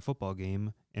center in a football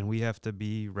game, and we have to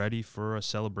be ready for a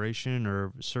celebration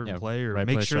or a certain play, or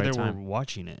make sure that we're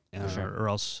watching it. Or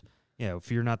else,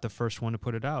 if you're not the first one to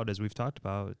put it out, as we've talked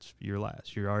about, you're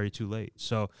last. You're already too late.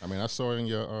 So, I mean, I saw in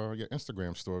your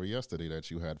Instagram story yesterday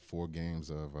that you had 4 games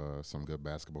of some good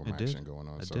basketball action going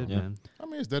on. I did, man. I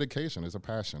mean, it's dedication. It's a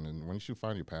passion. And once you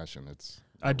find your passion, it's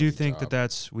I do think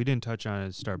that's, we didn't touch on it at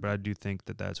the start, but I do think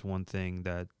that that's one thing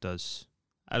that does,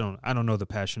 I don't know the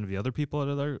passion of the other people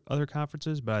at other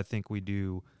conferences, but I think we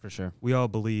do. For sure. We all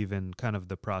believe in kind of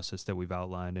the process that we've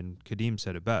outlined, and Kadeem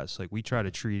said it best. Like, we try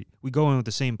to we go in with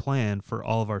the same plan for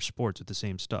all of our sports with the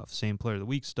same stuff, same player of the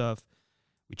week stuff.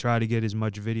 We try to get as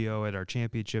much video at our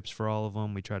championships for all of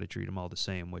them. We try to treat them all the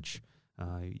same, which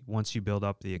once you build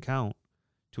up the account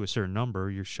to a certain number,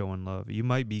 you're showing love. You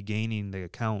might be gaining the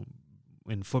account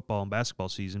in football and basketball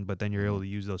season, but then you're able to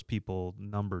use those people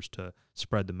numbers to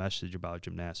spread the message about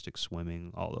gymnastics,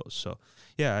 swimming, all those. So,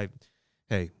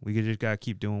 we just got to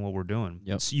keep doing what we're doing.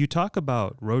 Yep. So you talk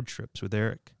about road trips with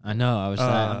Eric. I know.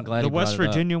 I'm glad the you West brought it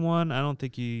Virginia up. one. I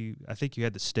think you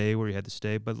had to stay where you had to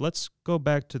stay. But let's go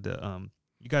back to the.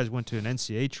 You guys went to an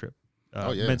NCAA trip.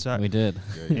 We did.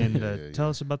 Tell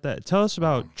us about that. Tell us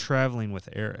about traveling with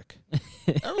Eric.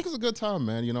 Eric is a good time,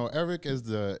 man. Eric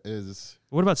is.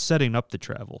 What about setting up the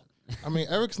travel? I mean,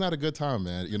 Eric's not a good time,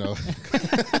 man.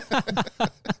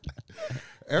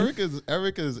 Eric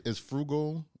is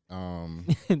frugal.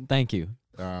 Thank you.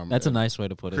 That's a nice way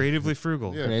to put it. Creatively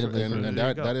frugal. Yeah, Creatively and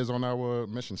frugal. that is on our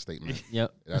mission statement.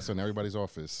 Yep. That's in everybody's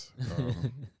office.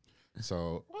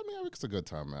 So, I mean, Eric's a good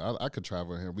time, man. I could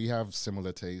travel with him. We have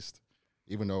similar taste.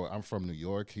 Even though I'm from New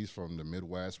York, he's from the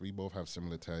Midwest. We both have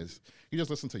similar tastes. He just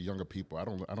listens to younger people. I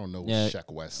don't know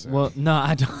Sheck West. Well, no,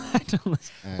 I don't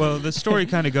listen. Well, the story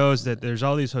kind of goes that there's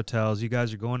all these hotels. You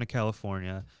guys are going to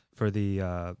California for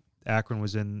the Akron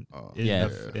was in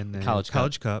the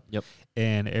College Cup. Yep.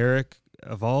 And Eric,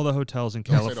 of all the hotels in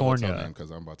California,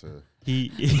 because I'm about to.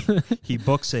 He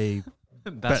books a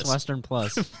Best Western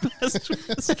Plus. Best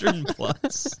Western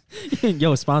Plus.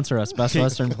 Yo, sponsor us, Best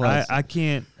Western Plus. I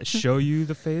can't show you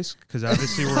the face because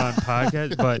obviously we're on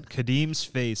podcast, but Kadeem's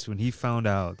face when he found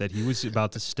out that he was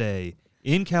about to stay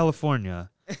in California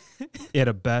at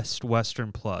a Best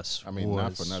Western Plus. I mean,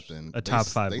 not for nothing. A top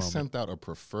 5 They moment. sent out a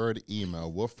preferred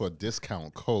email with a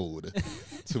discount code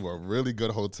to a really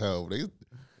good hotel.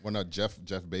 Jeff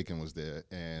Bacon was there,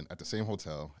 and at the same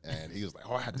hotel, and he was like,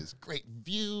 "Oh, I had this great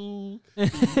view.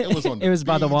 It was on the It was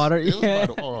by the beach. water. It was by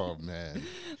the, oh man."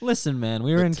 Listen, man,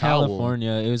 we were in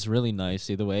California. It was really nice.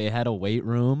 Either way, it had a weight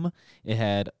room. It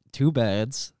had 2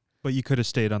 beds. But you could have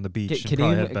stayed on the beach.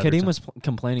 Kadeem was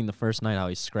complaining the first night how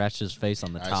he scratched his face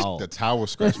on the towel. The towel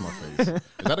scratched my face. Is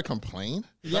that a complaint?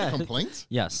 Is that a complaint?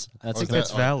 Yes, that's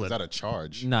Is valid. that a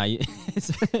charge? Nah,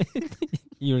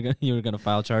 you were gonna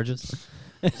file charges.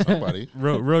 Somebody.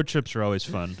 Road trips are always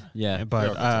fun. Yeah,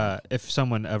 but if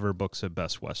someone ever books a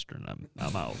Best Western,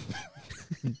 I'm out.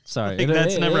 Sorry,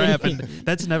 that's never happened.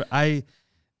 That's never.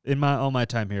 In all my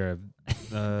time here,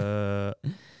 there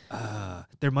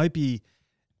might be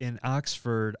in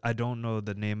Oxford, I don't know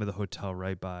the name of the hotel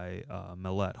right by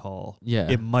Millette Hall. Yeah.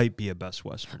 It might be a Best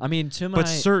Western. I mean, but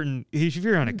certain, if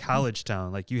you're in a college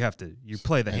town, like you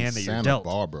play the hand that you're dealt.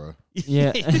 Santa Barbara.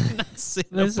 Yeah.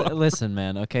 Not listen,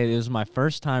 man. Okay, it was my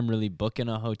first time really booking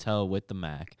a hotel with the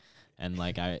Mac. And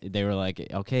like they were like,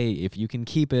 okay, if you can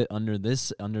keep it under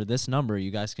this number, you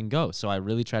guys can go. So I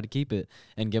really tried to keep it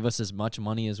and give us as much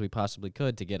money as we possibly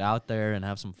could to get out there and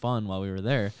have some fun while we were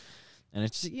there. And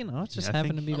it's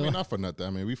happened to be. I mean, not for nothing.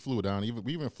 I mean, we flew down.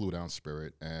 We even flew down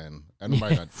Spirit, and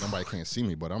nobody can't see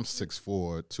me, but I'm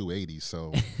 6'4", 280.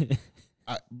 So,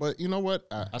 but you know what?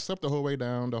 I slept the whole way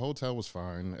down. The hotel was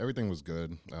fine. Everything was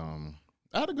good.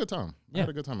 I had a good time. I had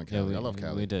a good time in Cali. I love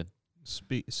Cali. We did.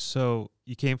 So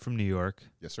you came from New York.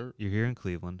 Yes, sir. You're here in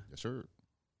Cleveland. Yes, sir.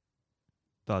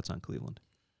 Thoughts on Cleveland?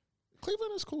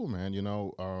 Cleveland is cool, man. You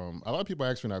know, a lot of people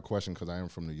ask me that question because I am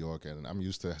from New York and I'm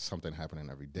used to something happening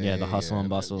every day. Yeah, the hustle and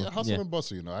bustle. Yeah, hustle and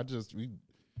bustle. You know,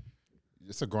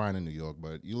 it's a grind in New York,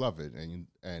 but you love it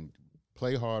and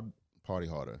play hard, party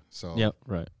harder. So yep,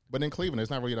 right. But in Cleveland, there's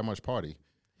not really that much party.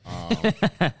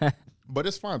 But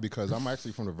it's fun because I'm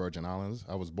actually from the Virgin Islands.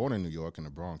 I was born in New York in the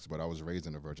Bronx, but I was raised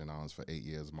in the Virgin Islands for 8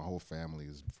 years. My whole family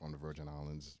is from the Virgin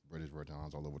Islands, British Virgin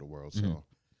Islands, all over the world. Mm-hmm. So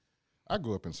I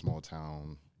grew up in small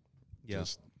town. Yeah.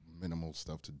 Just minimal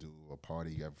stuff to do, a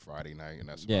party every Friday night, and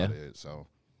that's about it. So,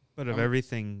 but of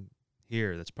everything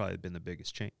here, that's probably been the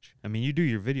biggest change. I mean, you do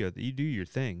your video, you do your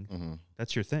thing. Mm-hmm.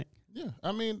 That's your thing. Yeah,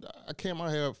 I mean, I came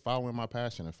out here following my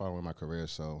passion and following my career,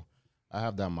 so I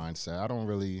have that mindset.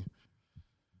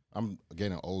 I'm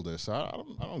getting older, so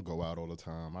I don't go out all the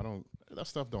time. That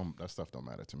stuff don't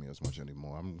matter to me as much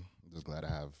anymore. I'm just glad I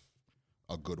have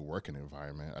a good working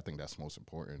environment. I think that's most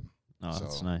important. Oh,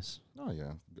 that's nice. Oh,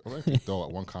 yeah. I like to throw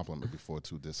out one compliment before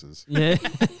 2 disses. Yeah.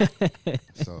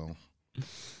 So.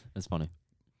 That's funny.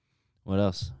 What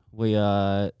else? We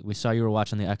saw you were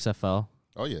watching the XFL.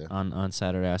 Oh, yeah. On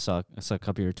Saturday. I saw a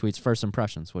couple of your tweets. First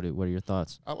impressions. What are your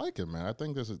thoughts? I like it, man. I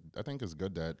think it's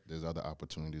good that there's other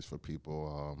opportunities for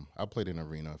people. I played in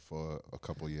arena for a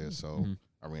couple of years, so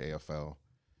arena AFL.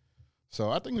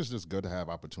 So I think it's just good to have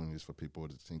opportunities for people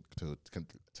to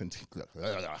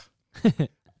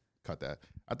cut that.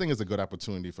 I think it's a good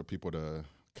opportunity for people to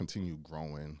continue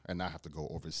growing and not have to go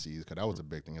overseas, because that was a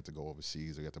big thing. You have to go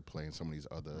overseas, or you have to play in some of these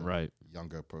other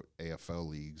younger AFL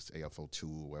leagues, AFL 2,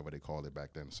 whatever they called it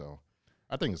back then. So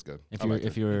I think it's good.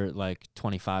 If you were like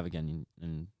 25 again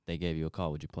and they gave you a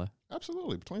call, would you play?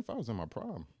 Absolutely. 25 was in my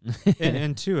prime.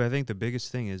 and two, I think the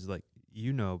biggest thing is, like,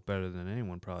 you know better than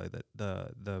anyone probably, that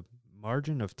the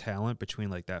margin of talent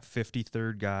between like that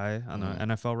 53rd guy on the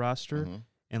NFL roster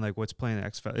and like what's playing the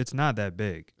XFL, it's not that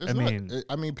big. I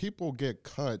mean, people get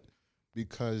cut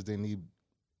because they need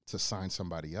to sign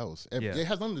somebody else. It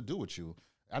has nothing to do with you.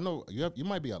 I know you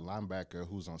might be a linebacker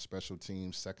who's on special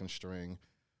teams, second string,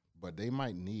 but they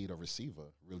might need a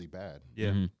receiver really bad.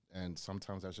 Yeah. And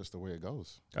sometimes that's just the way it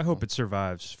goes. I hope it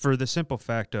survives, for the simple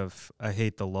fact of I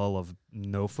hate the lull of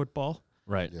no football.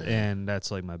 Right. Yeah. And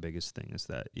that's like my biggest thing, is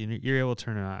that you're able to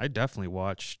turn it on. I definitely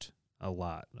watched a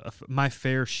lot, my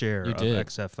fair share of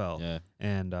XFL,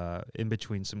 and in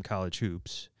between some college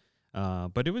hoops.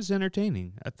 But it was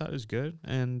entertaining. I thought it was good,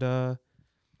 and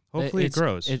hopefully it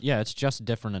grows. It's just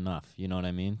different enough. You know what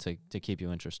I mean? To keep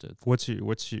you interested.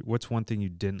 What's one thing you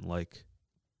didn't like?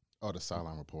 Oh, the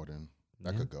sideline reporting.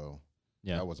 That could go.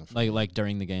 Yeah, that wasn't fun. like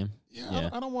during the game. Yeah.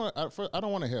 I don't want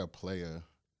to hear a player.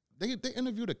 They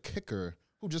interviewed a kicker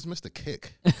who just missed a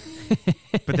kick.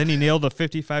 But then he nailed a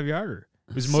 55-yarder.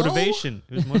 It was motivation.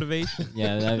 It was motivation.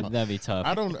 Yeah, that'd be tough.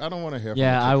 I don't want to hear.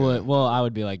 Yeah, from I would. Well, I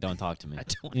would be like, don't talk to me. I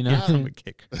don't. You know, I'm a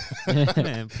kicker.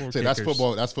 Man, poor Say, that's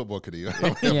football. That's football, Kitty.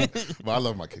 But I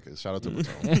love my kickers. Shout out to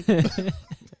Patone.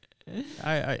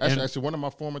 Actually, one of my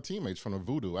former teammates from the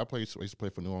Voodoo. I used to play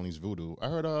for New Orleans Voodoo. I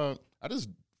heard. I just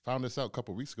found this out a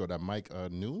couple of weeks ago that Mike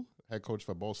New, head coach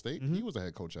for Ball State, he was a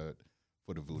head coach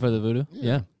for the Voodoo. For the Voodoo,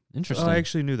 yeah. Interesting. Oh, I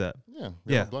actually knew that.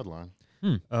 Yeah, bloodline.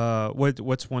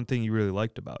 What's one thing you really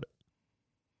liked about it?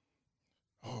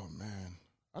 Oh man,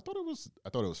 I thought it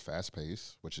was fast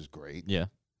paced, which is great. Yeah.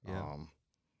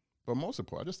 But most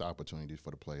important, just the opportunities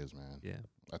for the players, man. Yeah,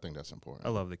 I think that's important. I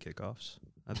love the kickoffs.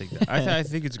 I think that I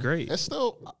think it's great. It's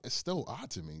still odd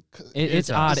to me. It's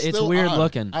odd. It's weird odd.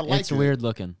 Looking. It's weird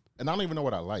looking. And I don't even know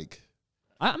what I like.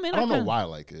 I mean, I don't know why I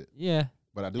like it. Yeah,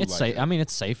 but I do. It's like it. I mean,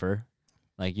 it's safer.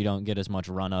 Like, you don't get as much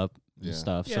run up and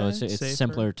stuff. Yeah, so it's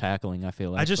simpler tackling, I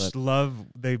feel like. I just love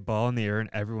the ball in the air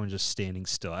and everyone just standing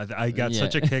still. I got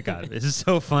such a kick out of it. It's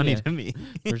so funny to me.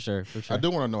 For sure. I do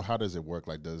want to know, how does it work?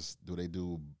 Like, does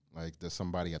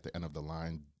somebody at the end of the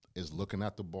line is looking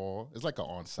at the ball? It's like an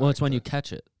onside. Well, it's when you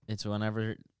catch it. It's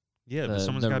whenever Yeah, but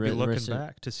someone's got to be looking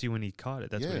back to see when he caught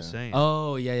it. That's what he's saying.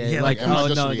 Oh, yeah. Like am I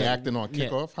just reacting on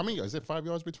kickoff? How many? Is it 5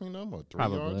 yards between them or 3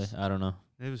 probably yards? I don't know.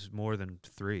 It was more than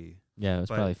 3. Yeah, it was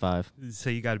probably 5. So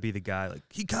you got to be the guy like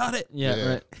he caught it.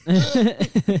 Yeah.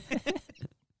 Right.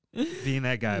 Being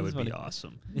that guy would be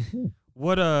awesome.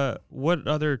 What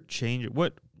other change?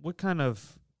 What kind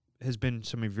of has been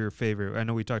some of your favorite? I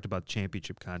know we talked about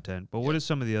championship content, but what is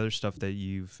some of the other stuff that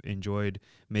you've enjoyed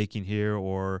making here,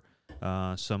 or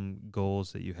some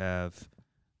goals that you have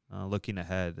looking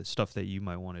ahead, the stuff that you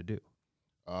might want to do?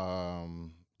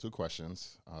 2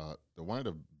 questions. One of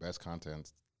the best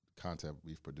content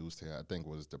we've produced here, I think,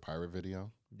 was the pirate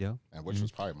video. Yeah, and which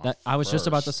was probably my I was just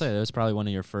about to say, that was probably one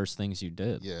of your first things you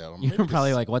did. Yeah. You were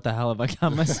probably like, what the hell have I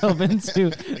got myself into?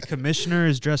 The commissioner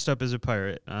is dressed up as a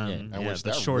pirate on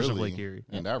the shores of Lake Erie.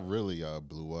 And that really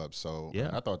blew up. So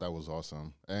I thought that was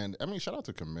awesome. And, I mean, shout out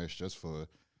to Commish just for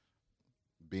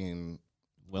being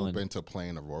open to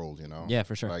playing the role, you know? Yeah,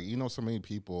 for sure. Like, so many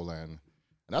people, and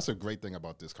that's a great thing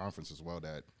about this conference as well,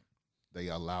 that they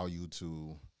allow you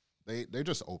to – they're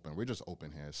just open. We're just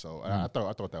open here. So I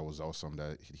thought that was awesome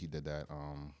that he did that.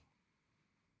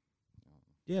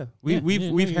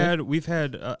 We've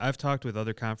had I've talked with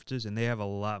other conferences, and they have a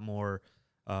lot more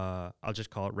I'll just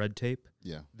call it red tape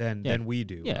than we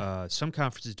do. Yeah. Some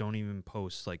conferences don't even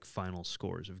post like final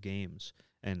scores of games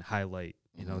and highlight,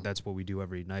 that's what we do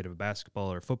every night of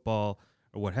basketball or football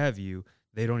or what have you.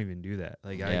 They don't even do that.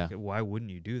 Like, why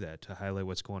wouldn't you do that to highlight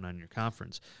what's going on in your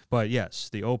conference? But yes,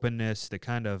 the openness, the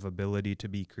kind of ability to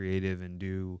be creative and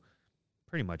do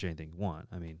pretty much anything you want.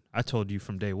 I mean, I told you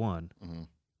from day one,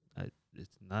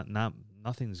 it's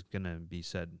nothing's gonna be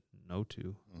said no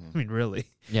to. I mean, really,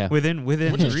 within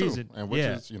reason. And which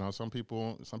is, some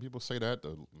people say that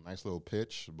the nice little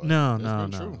pitch. But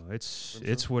no.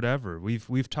 It's whatever.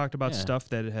 We've talked about stuff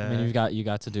that. I mean, you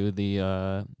got to do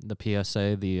the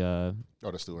PSA, the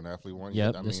student athlete one.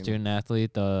 Yep, the student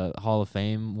athlete, the Hall of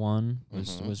Fame one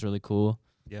was really cool.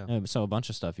 Yeah. So a bunch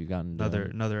of stuff you've gotten.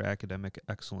 Another academic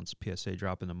excellence PSA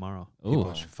dropping tomorrow. Ooh.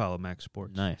 People should follow Max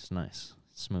Sports. Nice,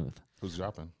 smooth. Who's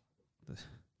dropping?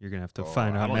 You're going to have to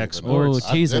find out Max Sports.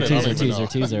 Oh, teaser. You're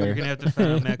going to have to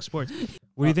find out Max Sports.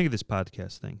 What do you think of this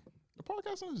podcast thing? The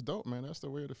podcasting is dope, man. That's the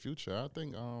way of the future. I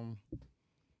think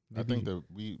I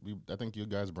think you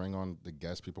guys bring on the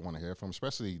guests people want to hear from,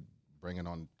 especially bringing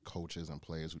on coaches and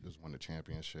players who just won the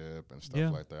championship and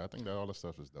stuff like that. I think that all the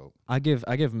stuff is dope. I give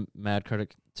mad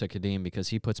credit to Kadeem because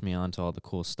he puts me on to all the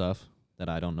cool stuff that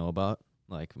I don't know about.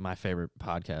 Like, my favorite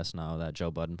podcast now, that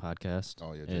Joe Budden podcast,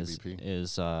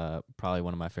 is probably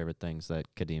one of my favorite things that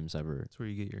Kadeem's ever That's where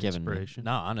you get your given inspiration.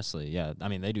 Me. No, honestly, yeah. I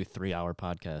mean, they do 3-hour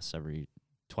podcasts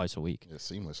twice a week. Yeah,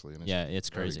 seamlessly. And it's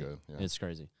crazy. Good. Yeah. It's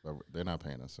crazy. But they're not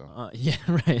paying us, so. Yeah,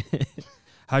 right.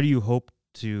 How do you hope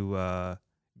to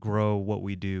grow what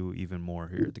we do even more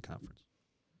here at the conference?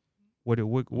 What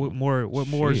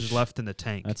more is left in the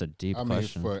tank? That's a deep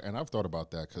question. And I've thought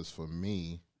about that because for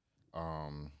me,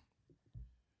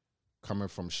 coming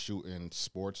from shooting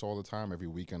sports all the time, every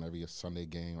weekend, every Sunday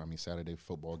game, Saturday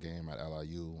football game at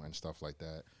LIU and stuff like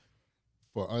that.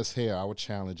 For us here, our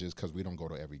challenge is, because we don't go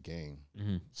to every game,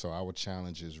 so our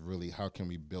challenge is really how can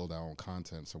we build our own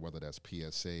content. So whether that's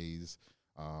PSAs,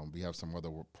 we have some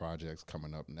other projects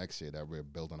coming up next year that we're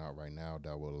building out right now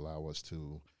that will allow us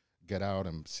to get out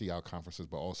and see our conferences,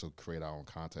 but also create our own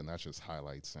content. That's just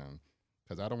highlights, and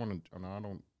because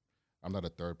I'm not a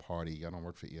third party. I don't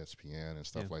work for ESPN and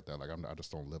stuff like that. Like, I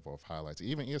just don't live off highlights.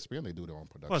 Even ESPN, they do their own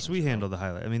production. Plus, we handle the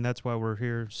highlight. I mean, that's why we're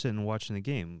here sitting watching the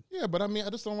game. Yeah, but I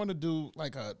just don't want to do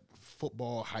like a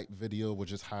football hype video with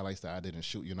just highlights that I didn't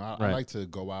shoot. I like to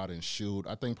go out and shoot.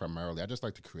 I think primarily I just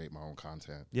like to create my own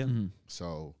content. Yeah.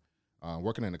 So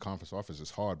working in the conference office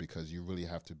is hard because you really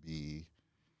have to be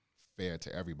fair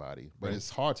to everybody. But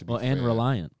it's hard to be fair. And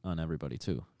reliant on everybody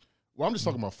too. Well, I'm just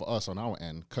talking about for us on our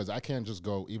end, because I can't just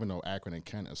go, even though Akron and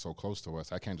Kent are so close to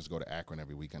us, I can't just go to Akron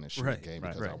every weekend and shoot a game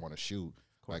because I want to shoot.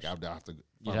 Like, I'd have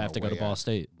to go to Ball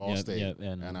State.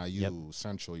 And I use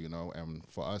Central, and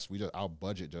for us, our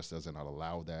budget just doesn't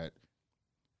allow that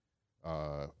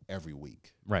every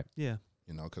week. Right. Yeah.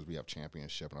 Because we have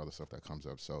championship and other stuff that comes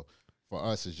up. So for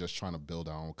us, it's just trying to build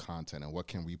our own content and what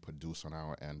can we produce on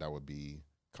our end that would be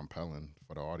compelling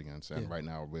for the audience. And right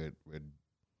now, we're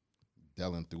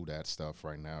delving through that stuff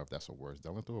right now, if that's a word. Is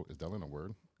delving a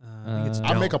word?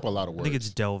 I make up a lot of words. I think it's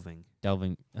delving.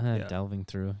 Delving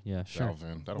through. Yeah, sure.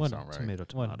 Delving. That don't sound right.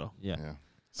 Tomato. Yeah.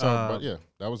 So, but yeah,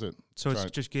 that was it. So it's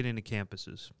just getting into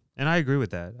campuses. And I agree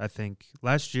with that. I think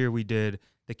last year we did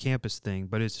the campus thing,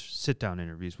 but it's sit-down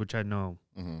interviews, which I know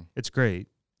it's great.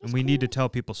 And we need to tell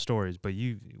people stories, but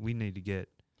we need to get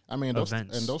I mean,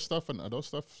 events. those stuff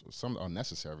some are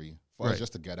necessary for us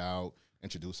just to get out,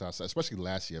 introduce ourselves. Especially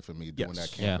last year for me doing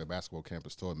that camp, the basketball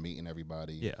campus tour, meeting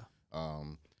everybody. Yeah.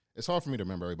 It's hard for me to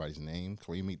remember everybody's name.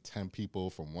 When you meet 10 people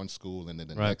from one school and then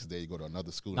the next day you go to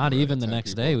another school. Not even the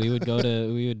next day. We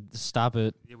would stop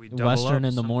at Western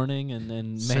in the morning and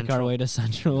then make our way to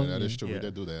Central. Yeah, that is true. We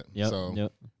did do that. Yep. So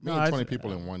meeting 20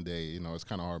 people in one day, it's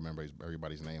kind of hard to remember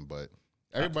everybody's name. But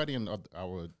everybody in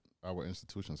our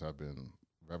institutions have been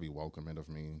very welcoming of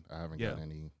me. I haven't gotten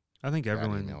any. I think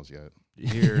everyone emails yet.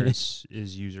 Here is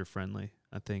user friendly.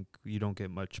 I think you don't get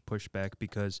much pushback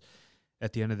because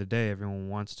at the end of the day, everyone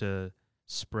wants to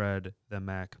spread the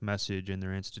MAC message in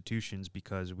their institutions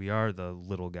because we are the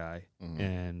little guy. Mm-hmm.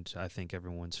 And I think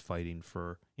everyone's fighting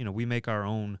for, we make our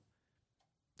own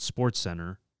sports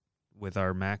center with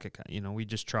our MAC account. We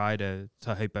just try to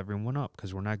hype everyone up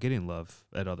because we're not getting love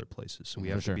at other places. So we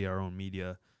have to be our own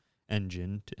media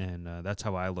engine. And that's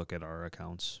how I look at our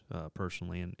accounts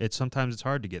personally. And sometimes it's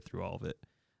hard to get through all of it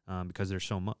because there's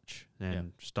so much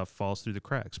and stuff falls through the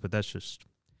cracks. But that's just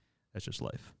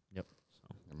life. Yep.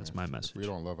 So that's my message. If we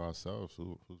don't love ourselves,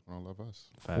 who's going to love us?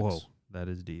 Facts. Whoa, that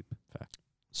is deep. Fact.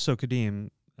 So, Kadeem,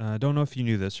 I don't know if you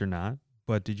knew this or not,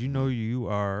 but did you know you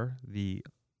are the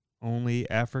only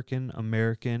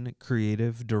African-American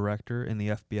creative director in the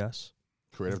FBS?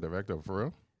 Creative director, for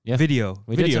real? Yeah. Video.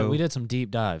 We did some deep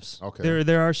dives. Okay.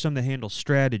 There are some that handle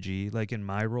strategy, like in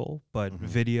my role, but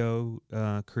video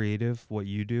creative, what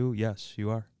you do, yes, you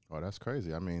are. Oh, that's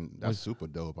crazy. I mean, that's super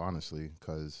dope, honestly,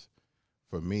 because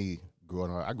for me,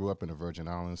 I grew up in the Virgin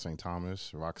Islands, St.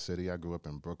 Thomas, Rock City. I grew up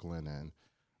in Brooklyn, and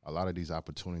a lot of these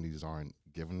opportunities aren't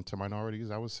given to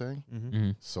minorities, I would say.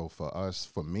 Mm-hmm. So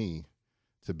for me,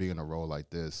 to be in a role like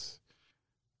this,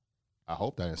 I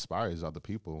hope that inspires other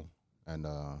people, and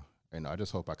I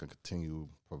just hope I can continue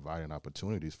providing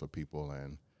opportunities for people,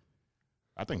 and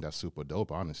I think that's super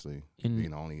dope, honestly,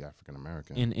 being the only African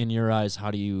American. In your eyes, how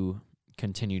do you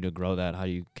continue to grow that? How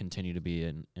do you continue to be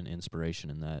an inspiration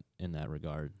in that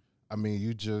regard? I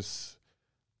mean,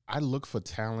 I look for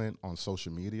talent on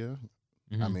social media.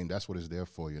 I mean, that's what it's there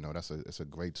for. It's a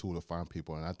great tool to find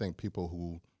people, and I think people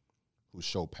who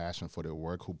show passion for their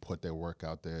work, who put their work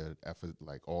out there, effort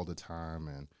like all the time,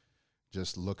 and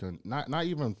just looking not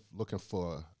even looking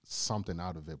for something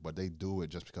out of it, but they do it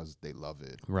just because they love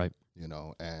it, right?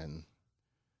 And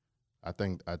I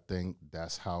think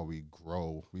that's how we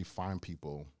grow. We find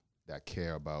people that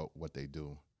care about what they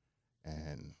do,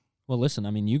 and well, listen.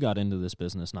 I mean, you got into this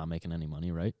business not making any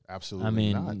money, right?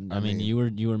 Absolutely not. I mean,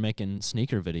 you were making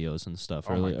sneaker videos and stuff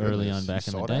early on back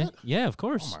in the day. That? Yeah, of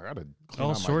course. Oh my God,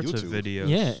 all sorts of videos.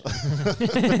 Yeah.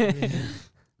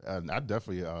 And I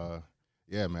definitely,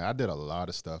 man, I did a lot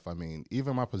of stuff. I mean,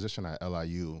 even my position at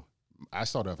LIU, I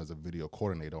started off as a video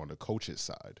coordinator on the coaches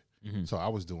side. Mm-hmm. So I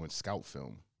was doing scout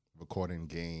film, recording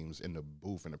games in the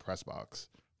booth in the press box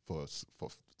for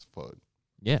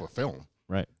film,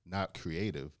 right? Not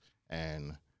creative.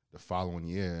 And the following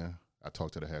year, I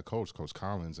talked to the head coach, Coach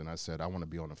Collins, and I said, I want to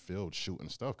be on the field shooting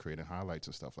stuff, creating highlights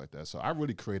and stuff like that. So I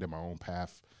really created my own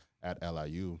path at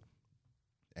LIU.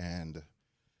 And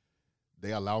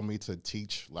they allowed me to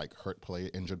teach, like,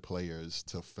 injured players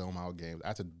to film out games. I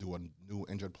had to do a new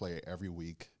injured player every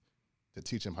week to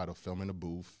teach them how to film in the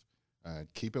booth,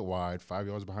 keep it wide, 5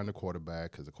 yards behind the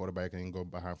quarterback, because the quarterback ain't go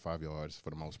behind 5 yards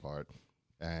for the most part.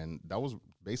 And that was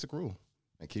basic rule.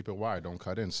 And keep it wide, don't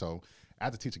cut in. So I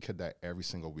had to teach a kid that every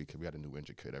single week. We had a new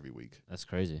injured kid every week. That's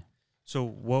crazy. So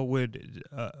what would,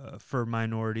 for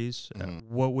minorities,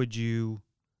 what would be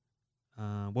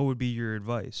your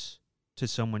advice to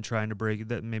someone trying to break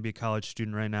that, maybe a college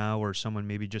student right now, or someone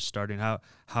maybe just starting,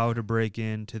 how to break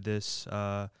into this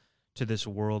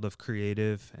world of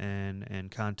creative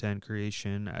and content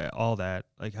creation, all that?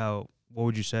 Like, what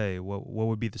would you say? What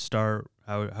would be the start?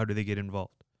 How do they get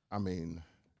involved? I mean,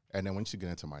 and then once you get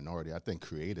into minority, I think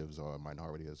creatives are a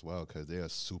minority as well, because they are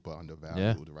super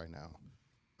undervalued right now.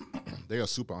 They are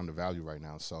super undervalued right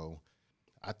now. So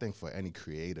I think for any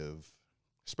creative,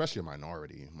 especially a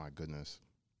minority, my goodness,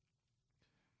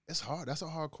 it's hard. That's a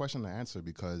hard question to answer,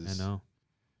 because I know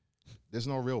there's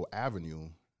no real avenue.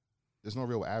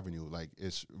 Like,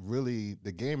 it's really,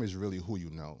 the game is really who you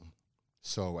know.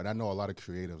 So, and I know a lot of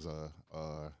creatives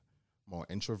are more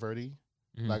introverted.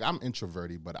 Mm-hmm. Like, I'm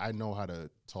introverted, but I know how to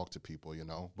talk to people,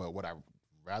 But I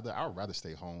would rather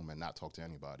stay home and not talk to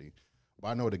anybody. But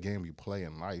I know the game you play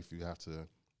in life, you have to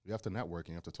network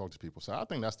and you have to talk to people. So I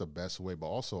think that's the best way, but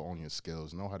also own your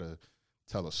skills. Know how to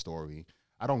tell a story.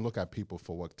 I don't look at people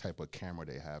for what type of camera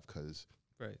they have, because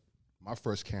my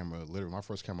first camera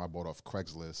I bought off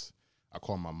Craigslist. I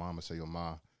called my mom and said, yo,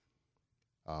 Ma,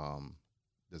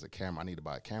 there's a camera. I need to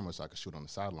buy a camera so I could shoot on the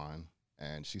sideline.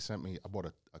 And she sent me, I bought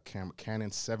a Canon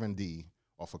 7D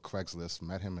off of Craigslist,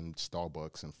 met him in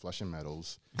Starbucks in Flushing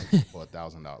Meadows for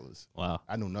 $1,000. Wow.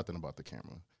 I knew nothing about the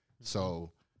camera.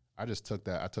 So I just took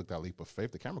that leap of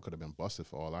faith. The camera could have been busted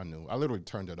for all I knew. I literally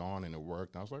turned it on and it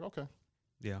worked. And I was like, okay.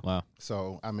 Yeah. Wow.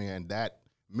 So, I mean, and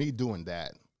me doing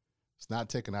that, it's not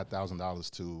taking that $1,000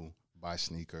 to buy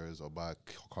sneakers or buy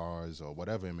cars or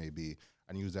whatever it may be,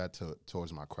 and use that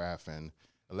towards my craft, and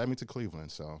it led me to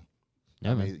Cleveland. So,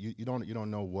 Yeah, I mean, you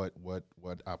don't know what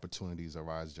opportunities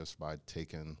arise just by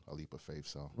taking a leap of faith.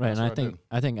 So, right, and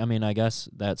I think I mean, I guess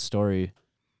that story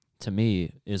to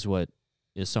me is what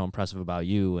is so impressive about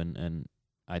you, and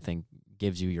I think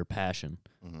gives you your passion,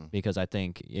 because I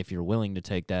think if you're willing to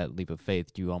take that leap of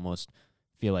faith, you almost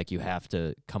feel like you have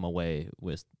to come away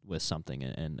with something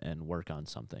and work on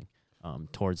something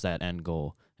towards that end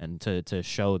goal, and to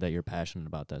show that you're passionate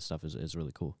about that stuff is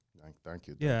really cool. Thank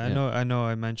you. Yeah, I know.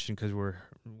 I mentioned because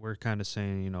we're kind of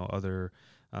saying other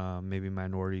maybe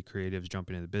minority creatives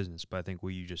jumping into the business, but I think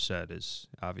what you just said is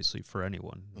obviously for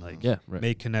anyone. Like,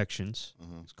 make connections.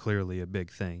 It's clearly a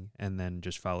big thing, and then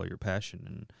just follow your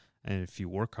passion, and if you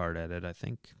work hard at it, I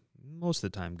think most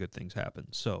of the time good things happen.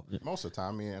 So most of the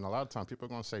time, and a lot of times people are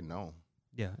going to say no.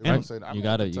 Yeah, and you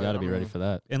gotta be ready for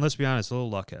that. And let's be honest, a little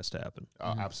luck has to happen.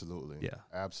 Absolutely. Yeah,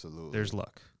 absolutely. There's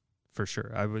luck, for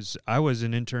sure. I was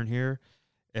an intern here,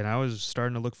 and I was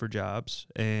starting to look for jobs,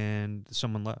 and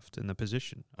someone left in the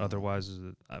position. Otherwise,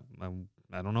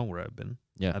 I don't know where I've been.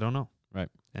 Yeah, I don't know. Right.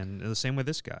 And the same with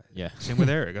this guy. Yeah. Same with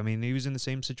Eric. I mean, he was in the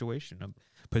same situation.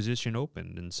 A position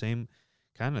opened, and same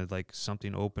kind of like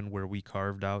something opened where we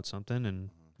carved out something, and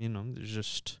there's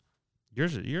just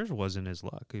yours wasn't his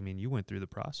luck. I mean, you went through the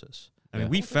process. I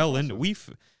mean, I fell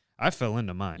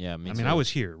into mine. Yeah, I mean, I was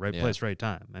here, right place, right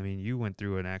time. I mean, you went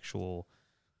through an actual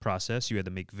process. You had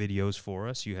to make videos for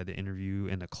us. You had to interview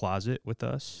in a closet with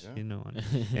us,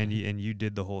 and you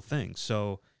did the whole thing.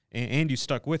 So, and you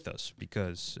stuck with us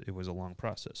because it was a long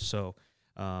process. So,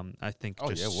 I think it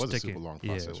was a super long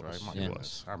process, right? My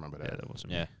goodness. I remember that. Yeah, that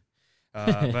wasn't me. Yeah.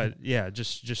 But yeah,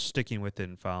 just sticking with it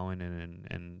and following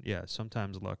it, and yeah,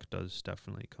 sometimes luck does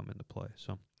definitely come into play.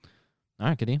 So, all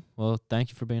right, Kadeem. Well, thank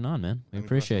you for being on, man. We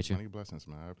appreciate you. Many blessings,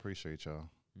 man. I appreciate y'all.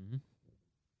 Mm-hmm.